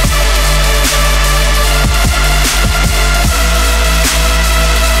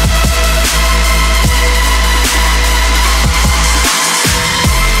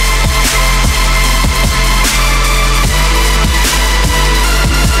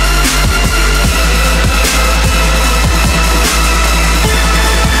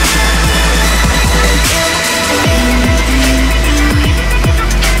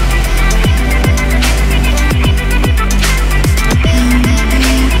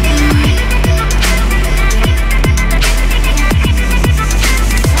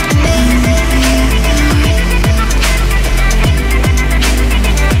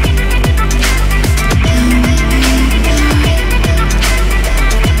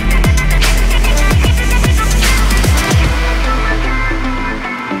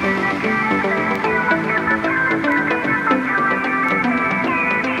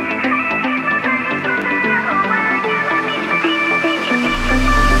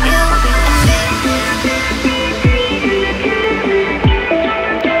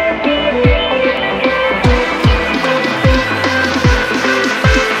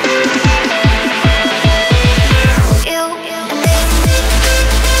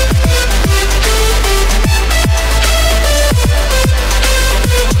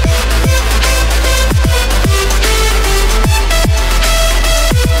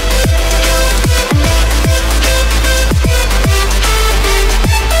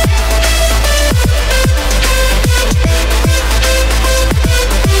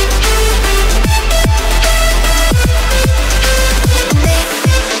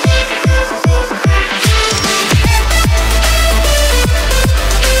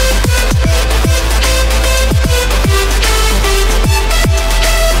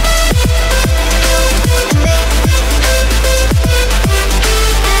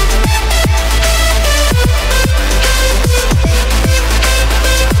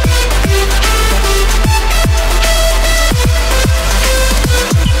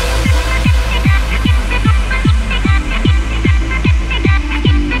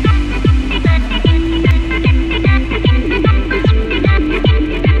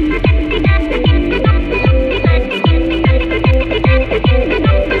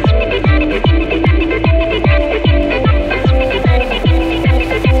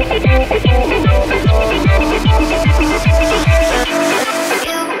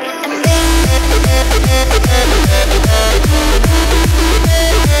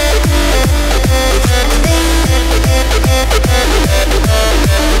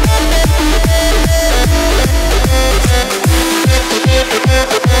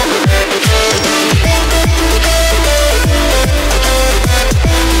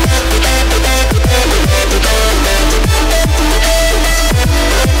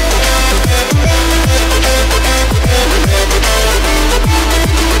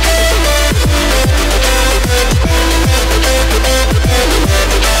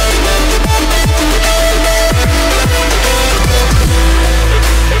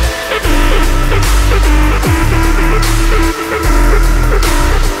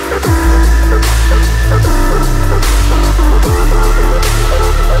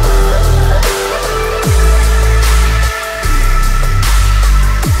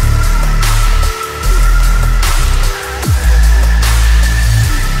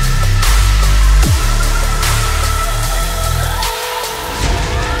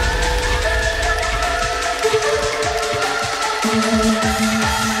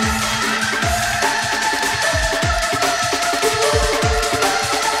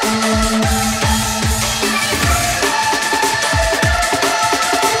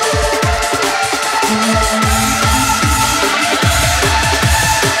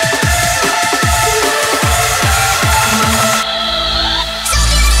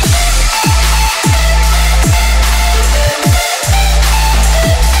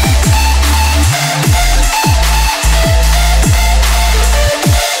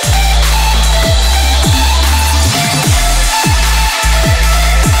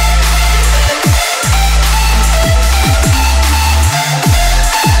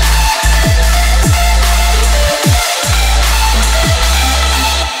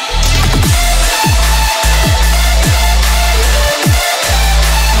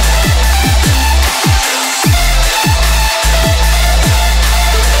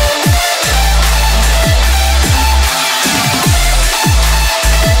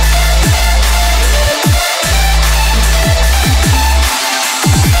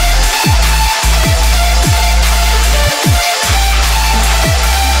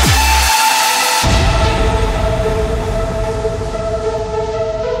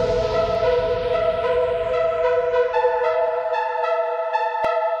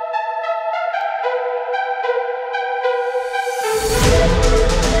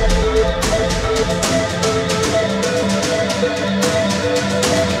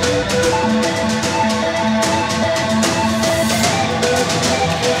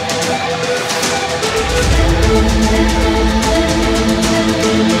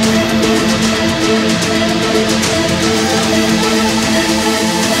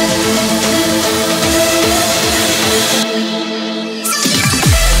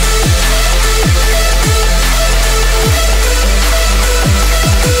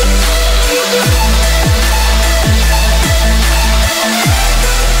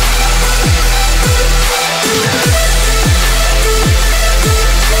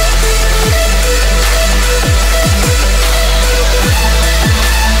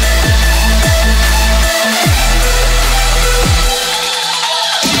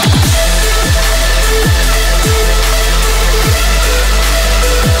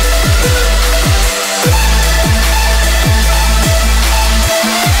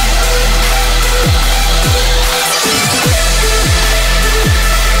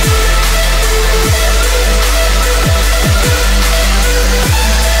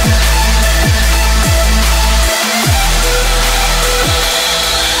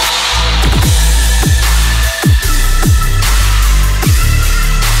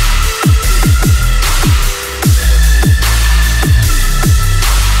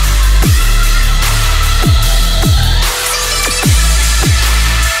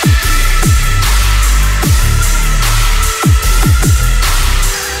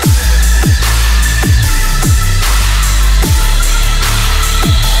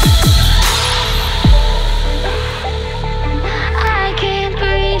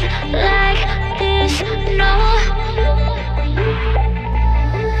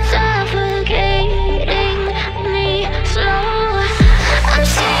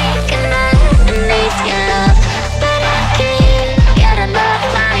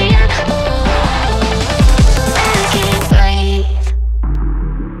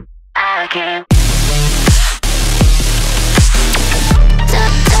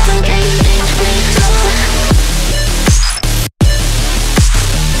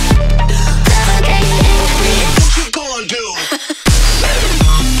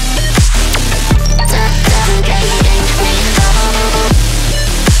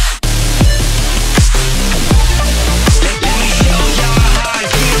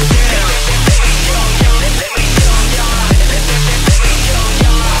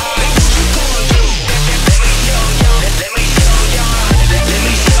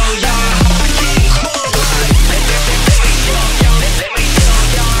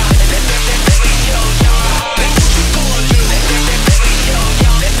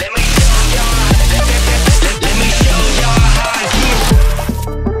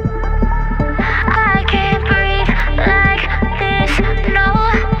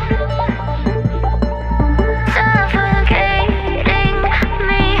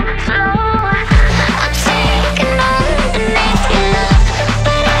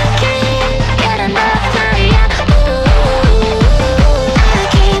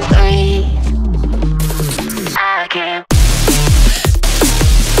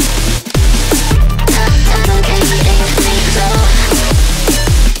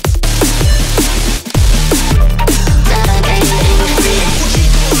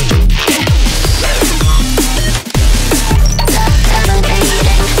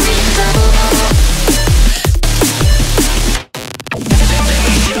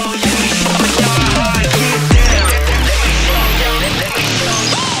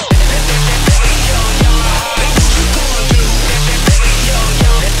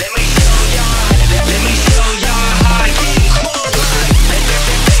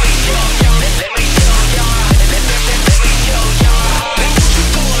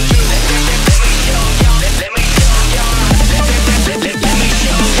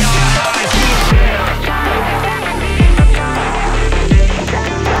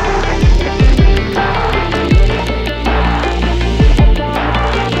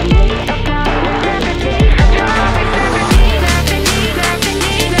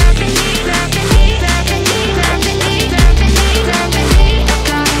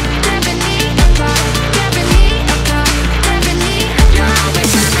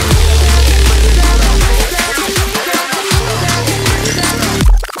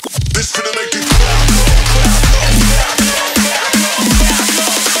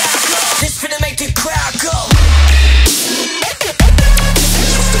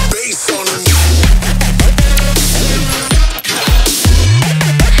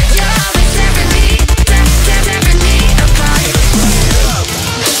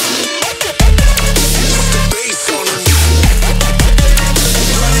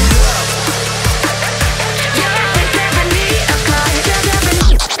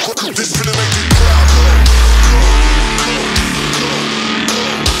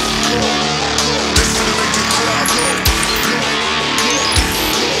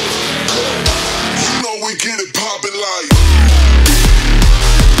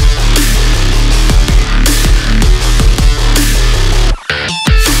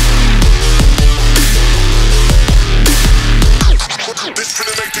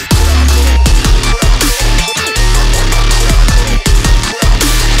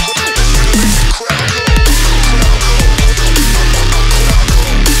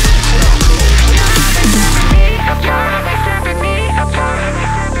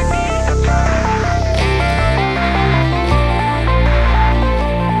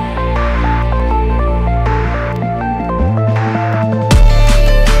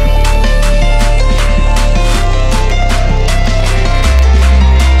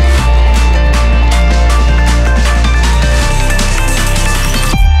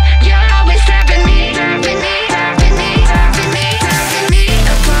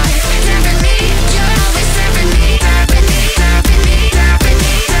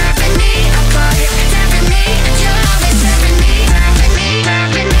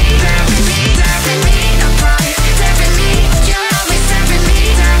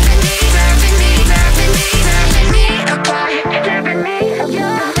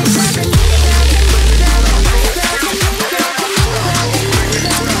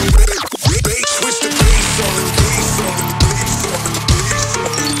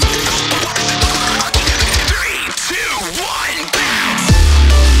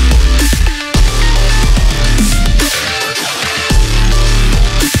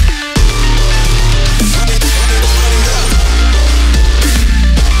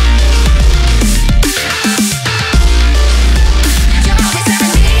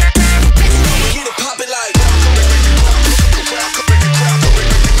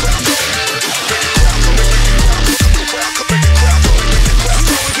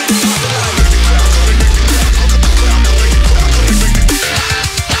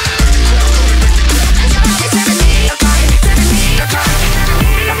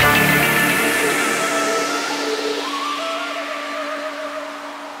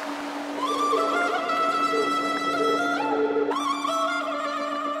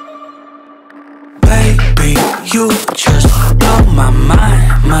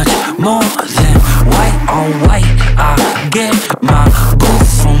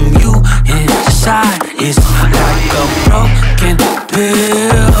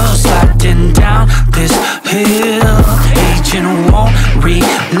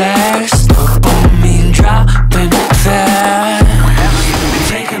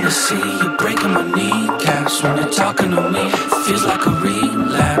 to see you breaking my kneecaps. When you're talking to me, it feels like a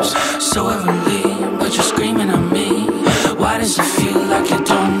relapse. So heavenly, but you're screaming at me. Why does it feel like you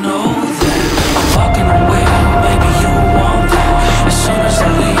don't know that I'm walking away? Maybe you want that. As soon as I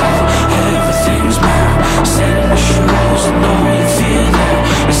leave, everything's mine. Stand in the shoes and know you feel that.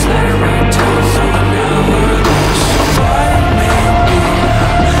 It's sliding right down through an hourglass. Why maybe I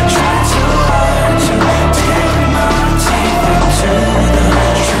try too hard to take my teeth into the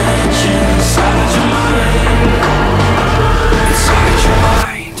trench inside your mind. Inside your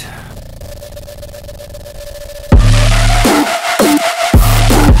mind.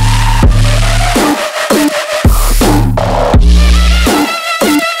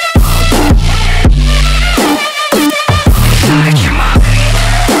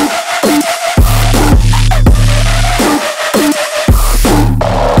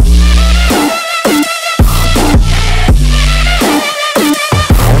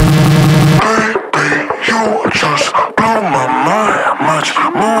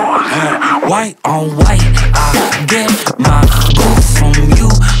 White on white, I get my booth from you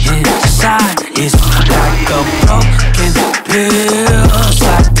inside. It's like a broken pill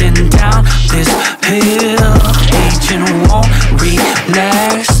sliding down this hill. Agent won't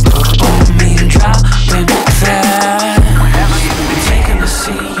relax, dopamine dropping fast. I'm taking to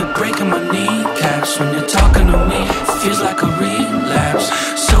see you breaking my kneecaps. When you're talking to me, it feels like a relapse.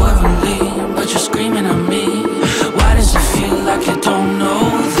 So heavenly, but you're screaming at me. Why does it feel like you don't know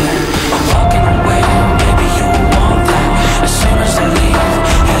that I'm walking away? Maybe you want that. As soon as I leave,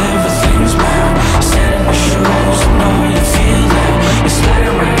 everything's mine. Stand in the shoes, I know you feel that. It's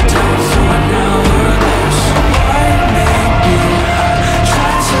sliding right down through an hourglass. Why maybe I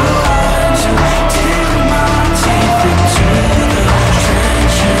try too hard to dig my teeth into the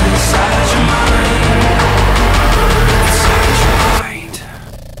trench inside your mind. Inside your mind.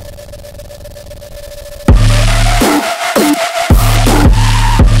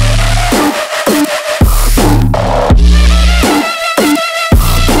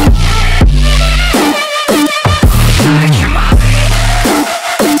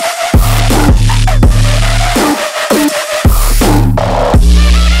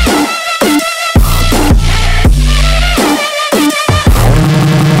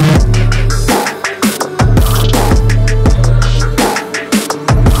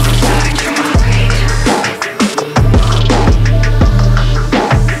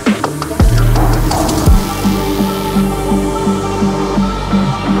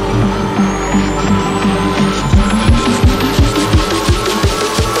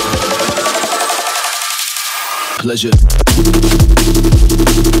 Pleasure.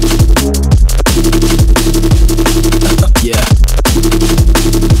 Yeah.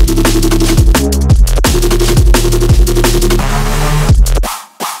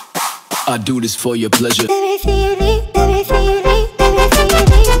 I do this for your pleasure.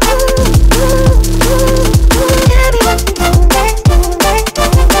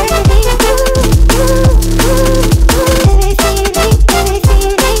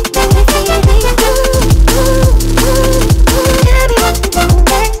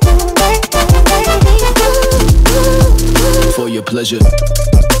 For your pleasure. For your pleasure,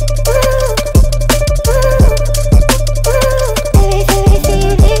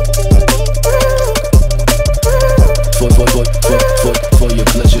 for your pleasure, for your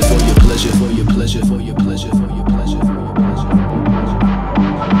pleasure, for your pleasure, for your pleasure, for your pleasure.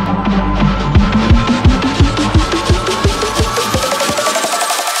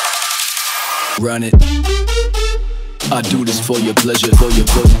 Run it. I do this for your pleasure, for your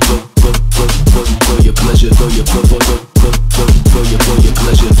pleasure, for your pleasure, for your pleasure, for your pleasure, for your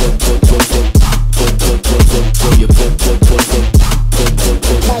pleasure, for your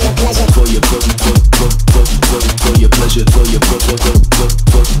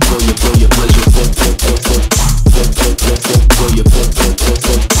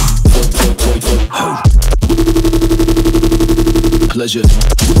pleasure.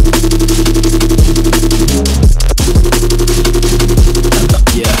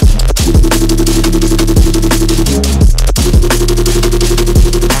 Yeah.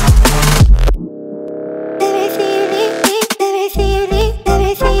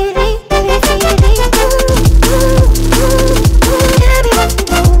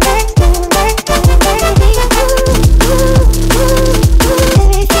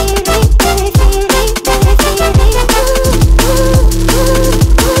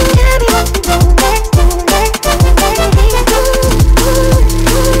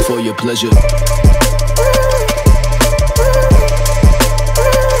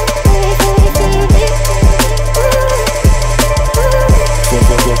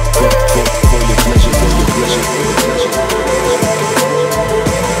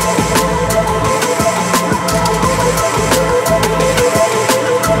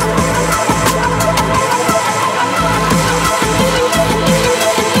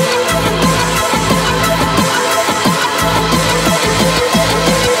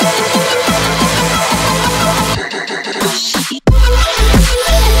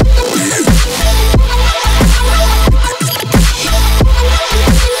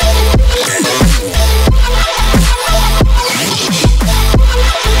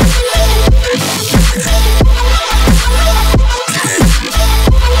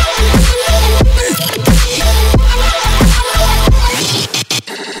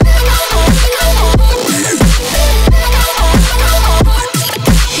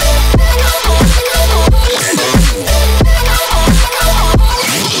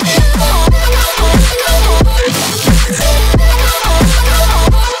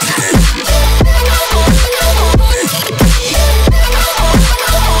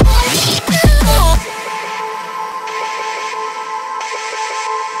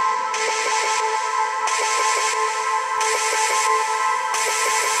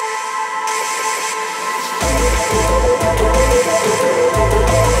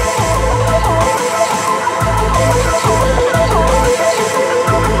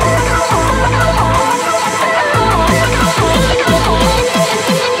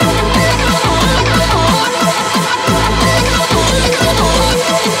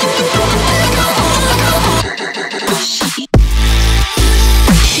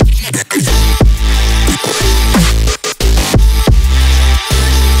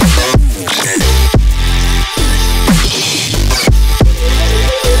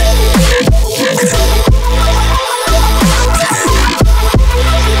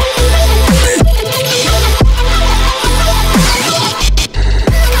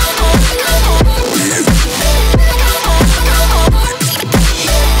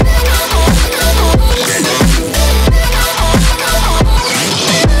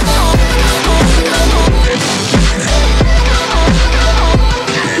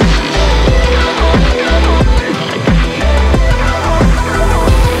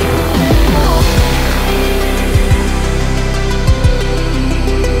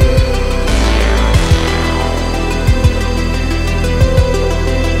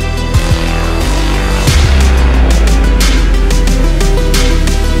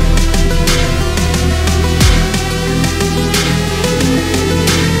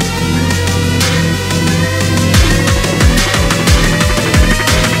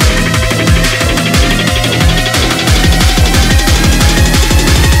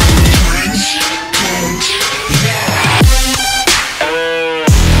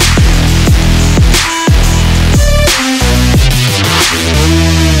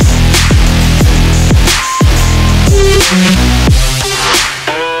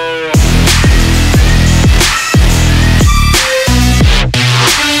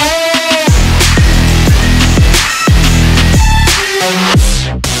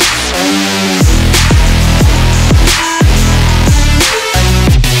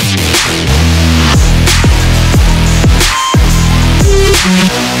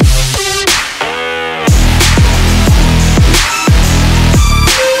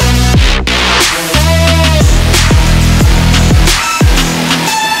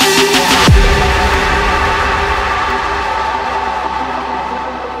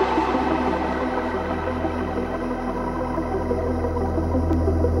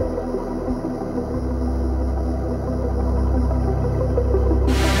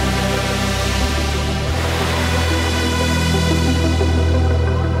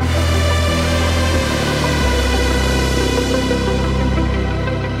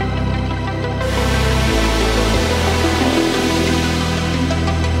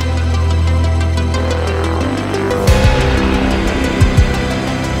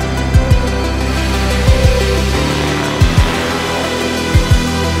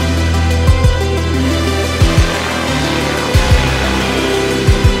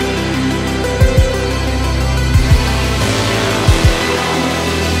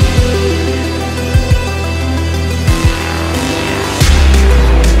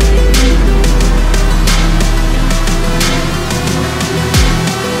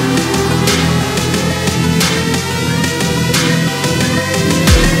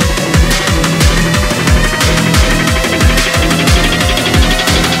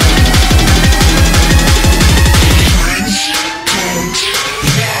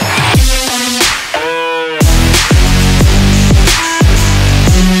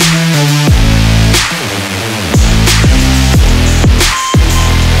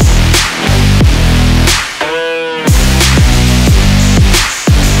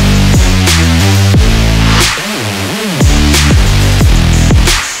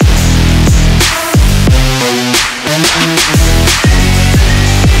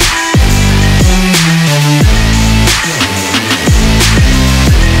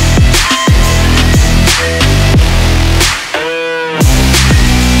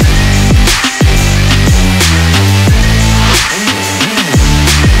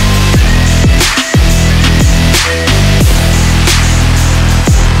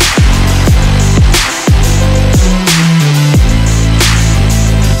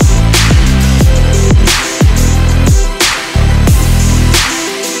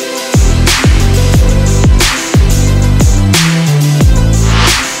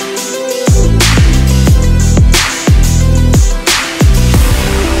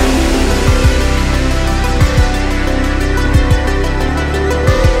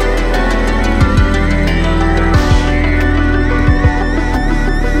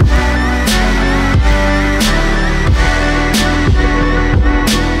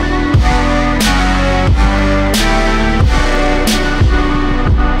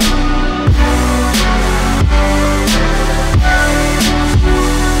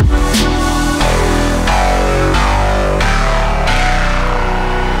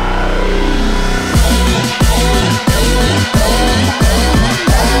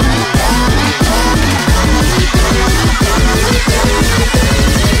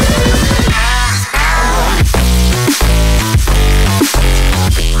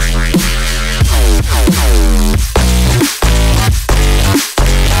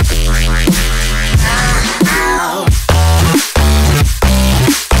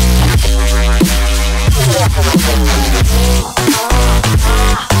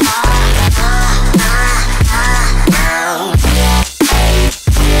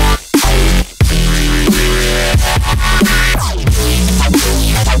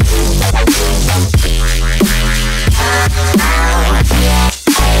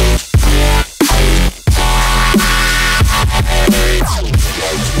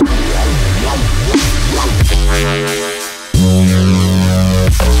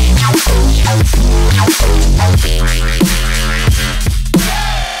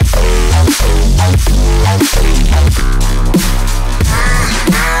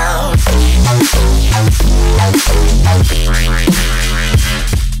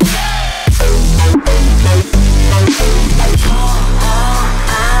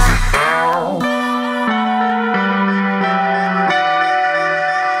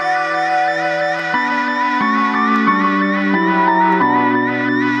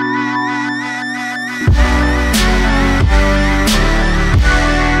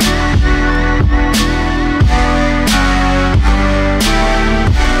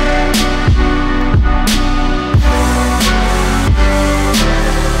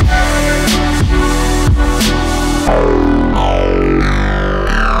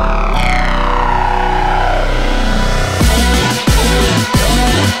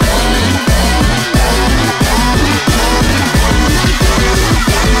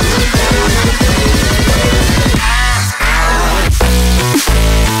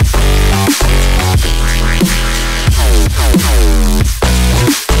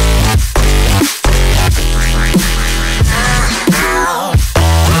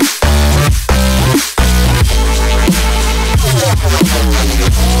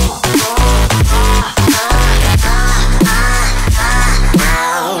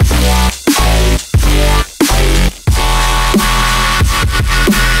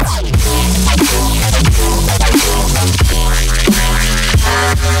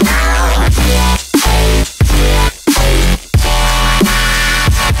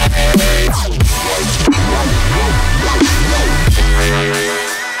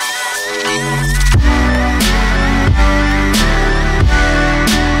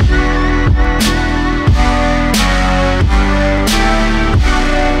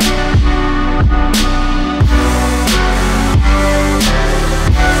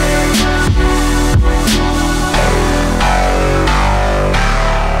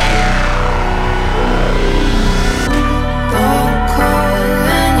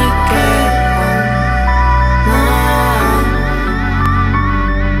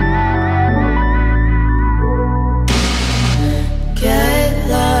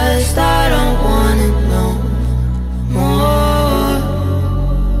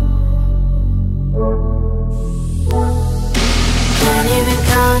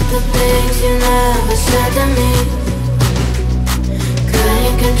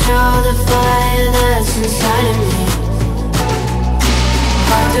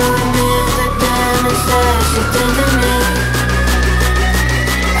 to admit the damage that you did to me.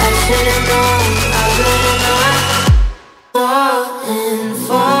 I should've known, I better not fall and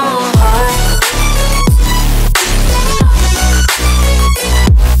fall hard.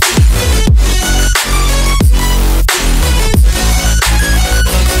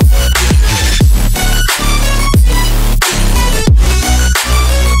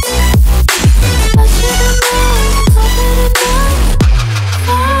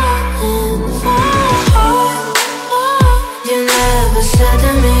 Said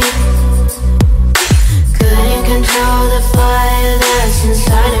to me, couldn't control the fire that's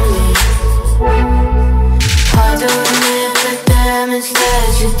inside of me. Hard to admit the damage that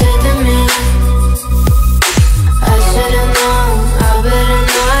you did to me. I should've known, I better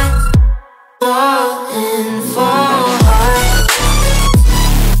not fall and fall hard.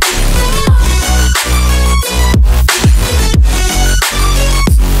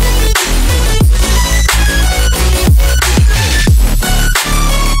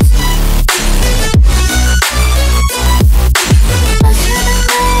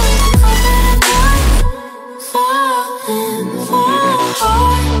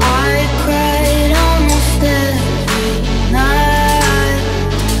 I cried almost every night.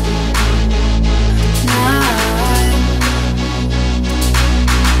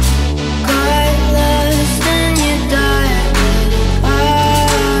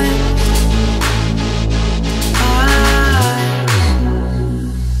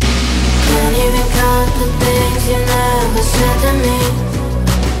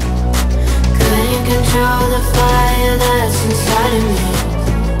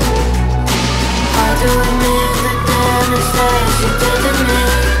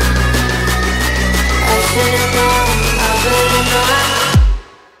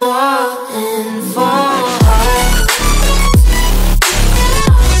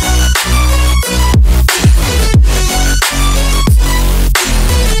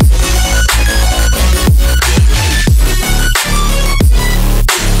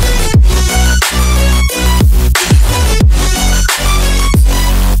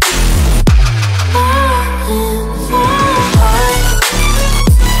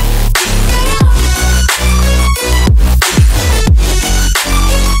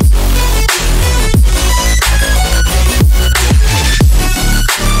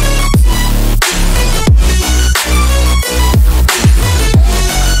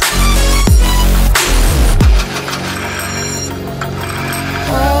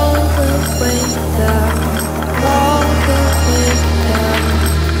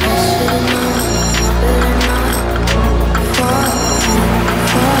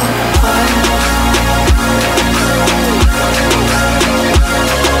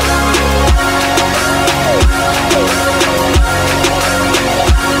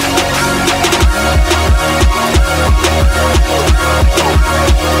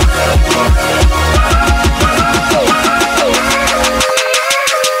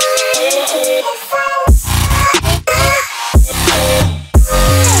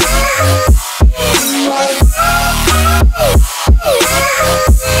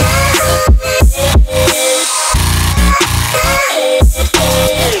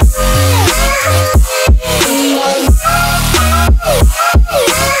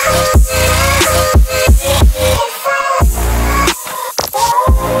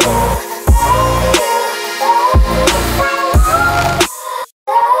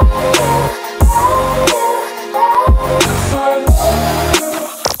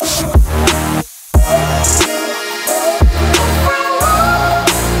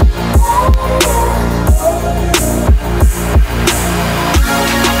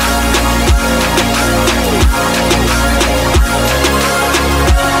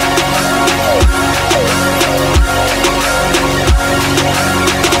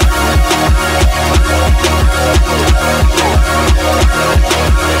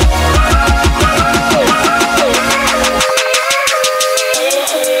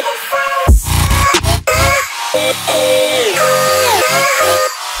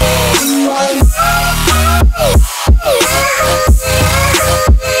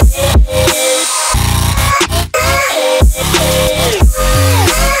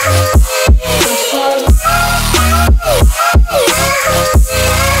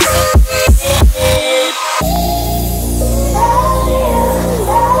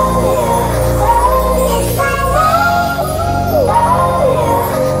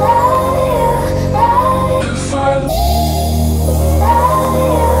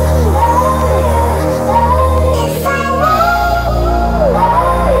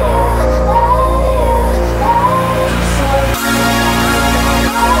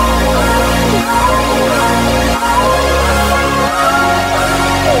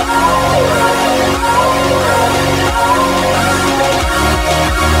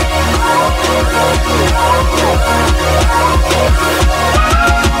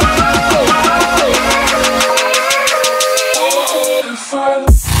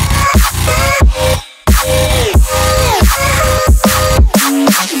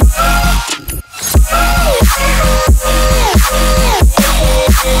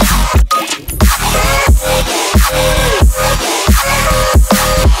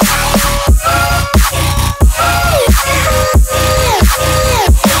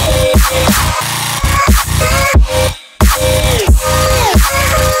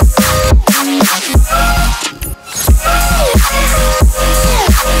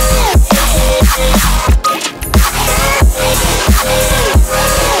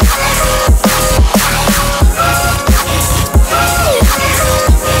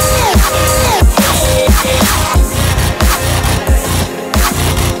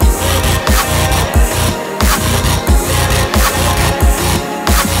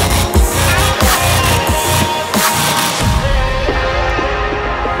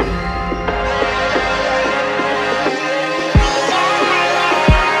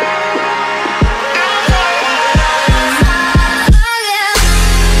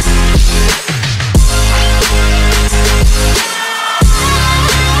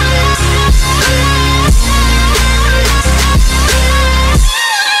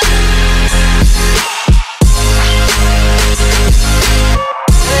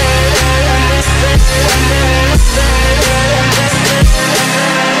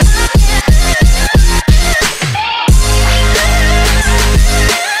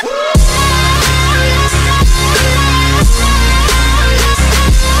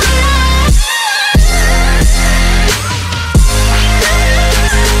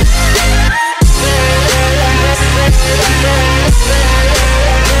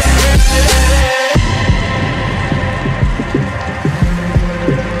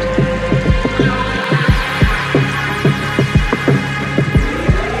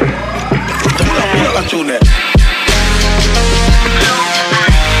 touch on that.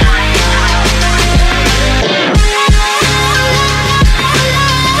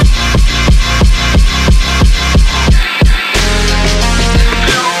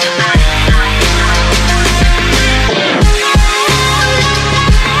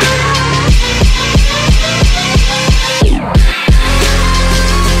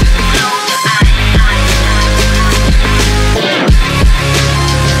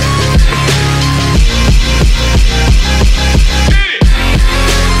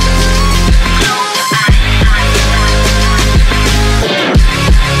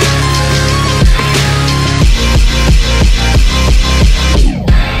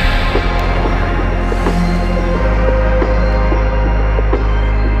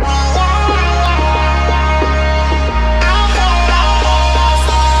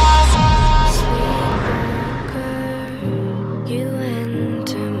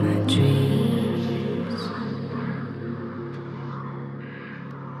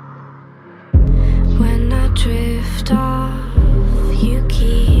 Drift off, you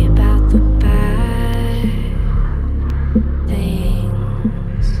keep out the bad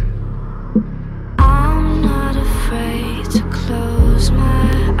things. I'm not afraid to close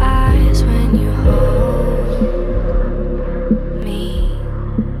my eyes when you hold me.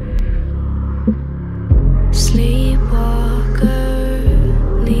 Sleepwalker,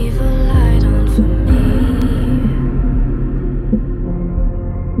 leave a light on for me.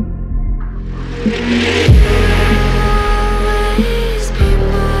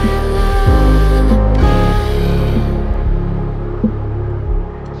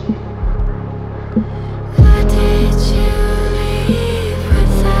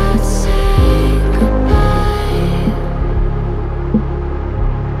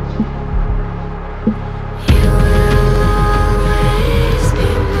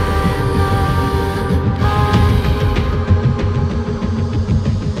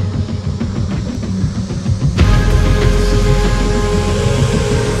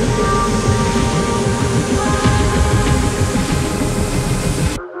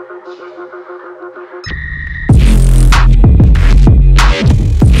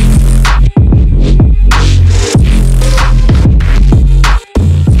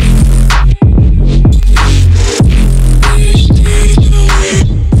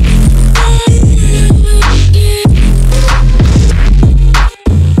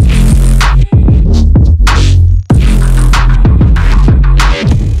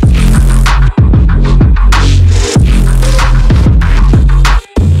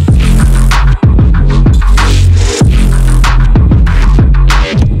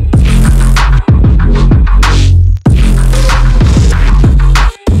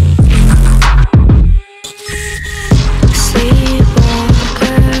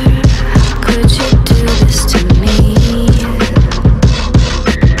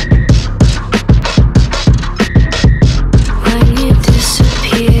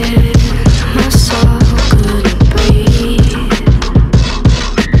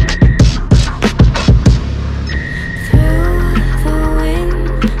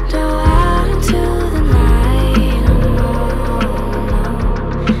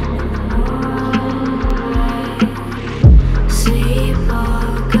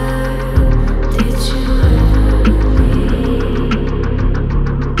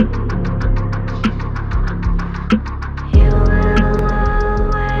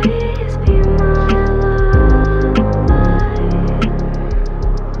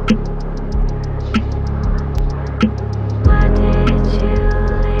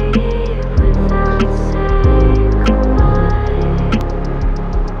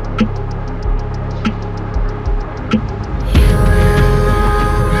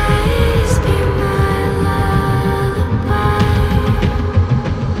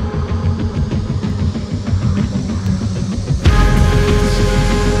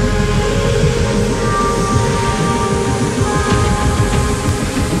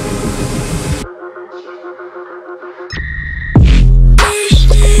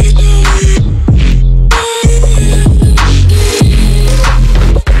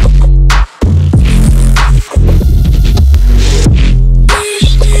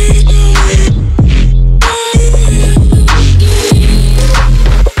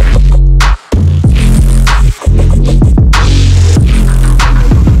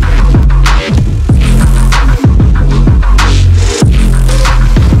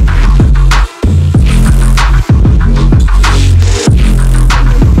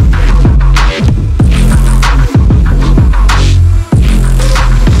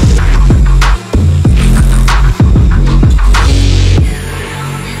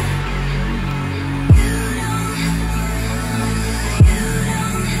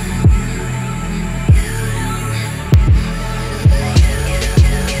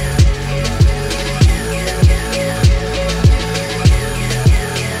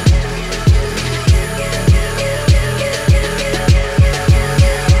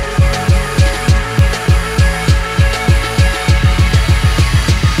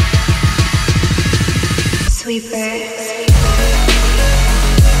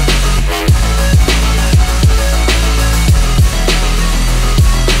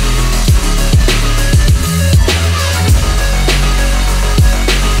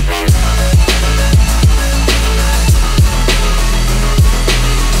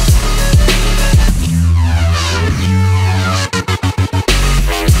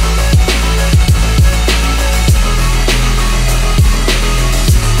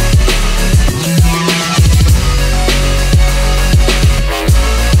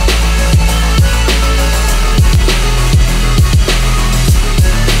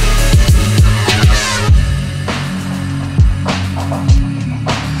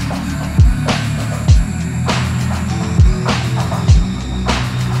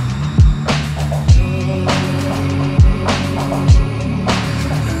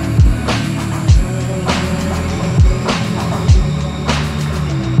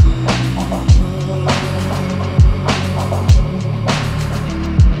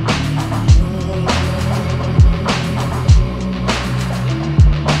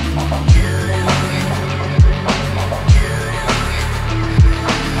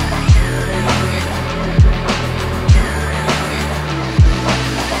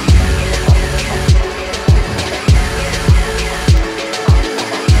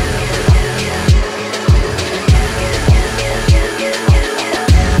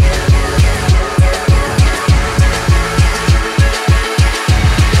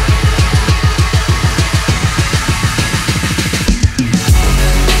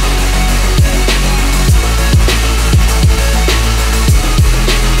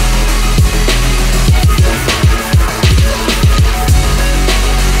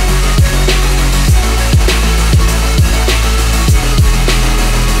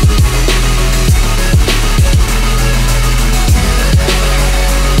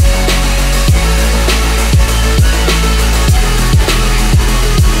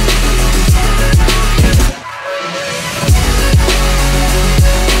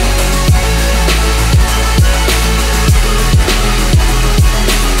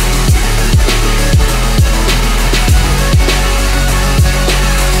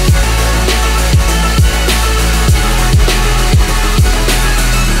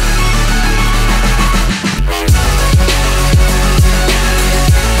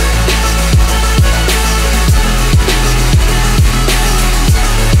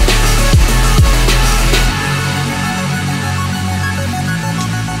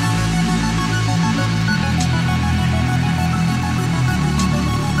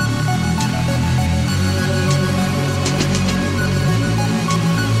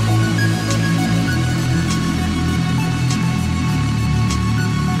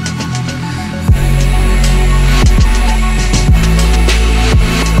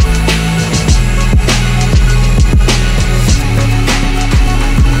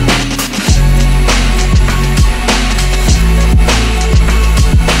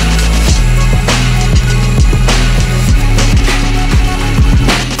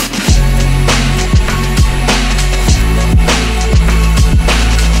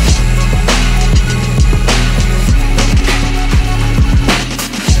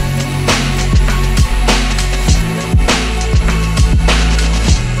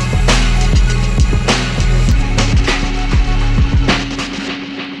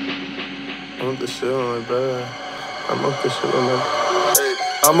 off the shit with my brother. I'm off the shit with my.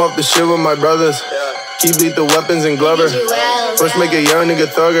 I'm off the shit with my brothers. Keep lethal weapons and Glover. First make a young nigga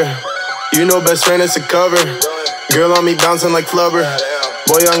thugger. You know best friend is to cover. Girl on me bouncing like flubber.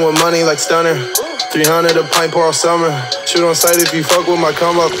 Boy young with money like Stunner. 300 a pint pour all summer. Shoot on sight if you fuck with my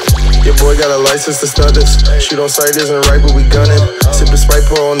come up. Your boy got a license to stunt this. Shoot on sight isn't right, but we gunning. Sippin' Sprite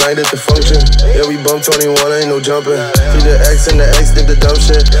pour all night at the function. Yeah, we bumped 21, ain't no jumping. Through the X and the X did the dumb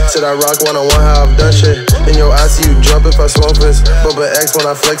shit. Said I rock one-on-one how I've done shit. In your eyes, see you jump if I smoke this. But X when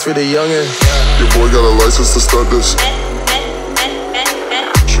I flex for the youngin'. Your boy got a license to stunt this.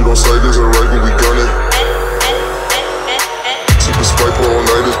 Shoot on sight isn't right, but we gunning. Sippin' Sprite pour all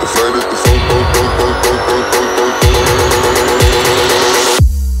night at the flight at the funk.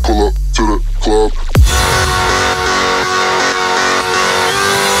 Pull up to the club.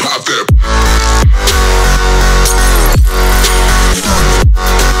 Pop that.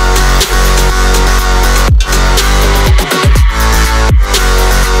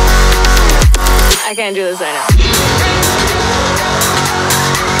 I can't do this right now.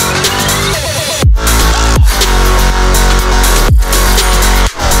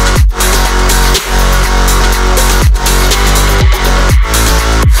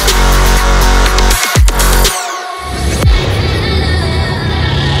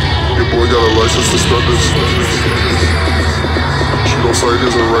 License to start this. Shoot on sight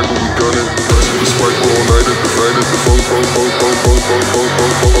isn't right, but we gunning. The spike all night at the funk.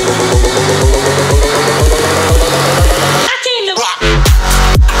 I came to rock.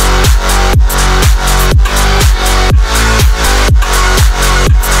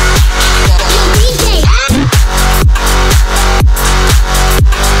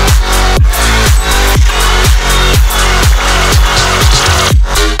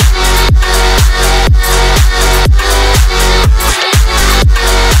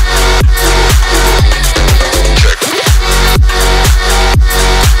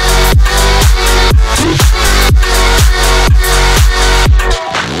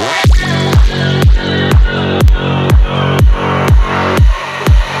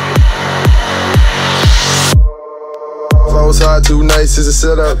 Too nice is a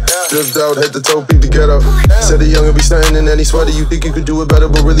setup. Drift out, head to toe, peep the get up. Said the young'll be stunting in any sweater. You think you could do it better,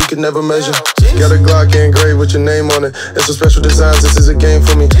 but really could never measure. Got a Glock engraved with your name on it. And some special designs, this is a game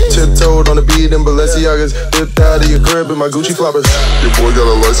for me. Tiptoed on the beat in Balenciagas. Dipped out of your crib in my Gucci floppers. Your boy got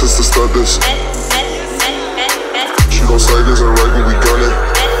a license to stunt this. Shoot on sight isn't right, but we gunning.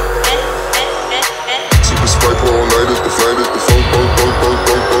 Sippin' Sprite pour all night at the flight at the funk.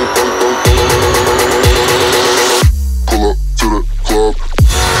 Pull up to the club.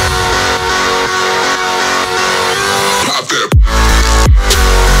 Pop that.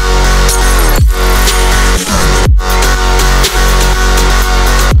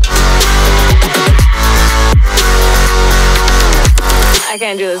 I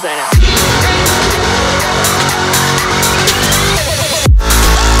can't do this right now.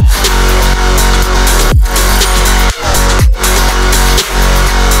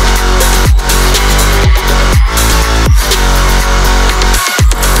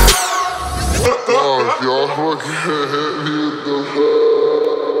 Y'all fucking hit me with the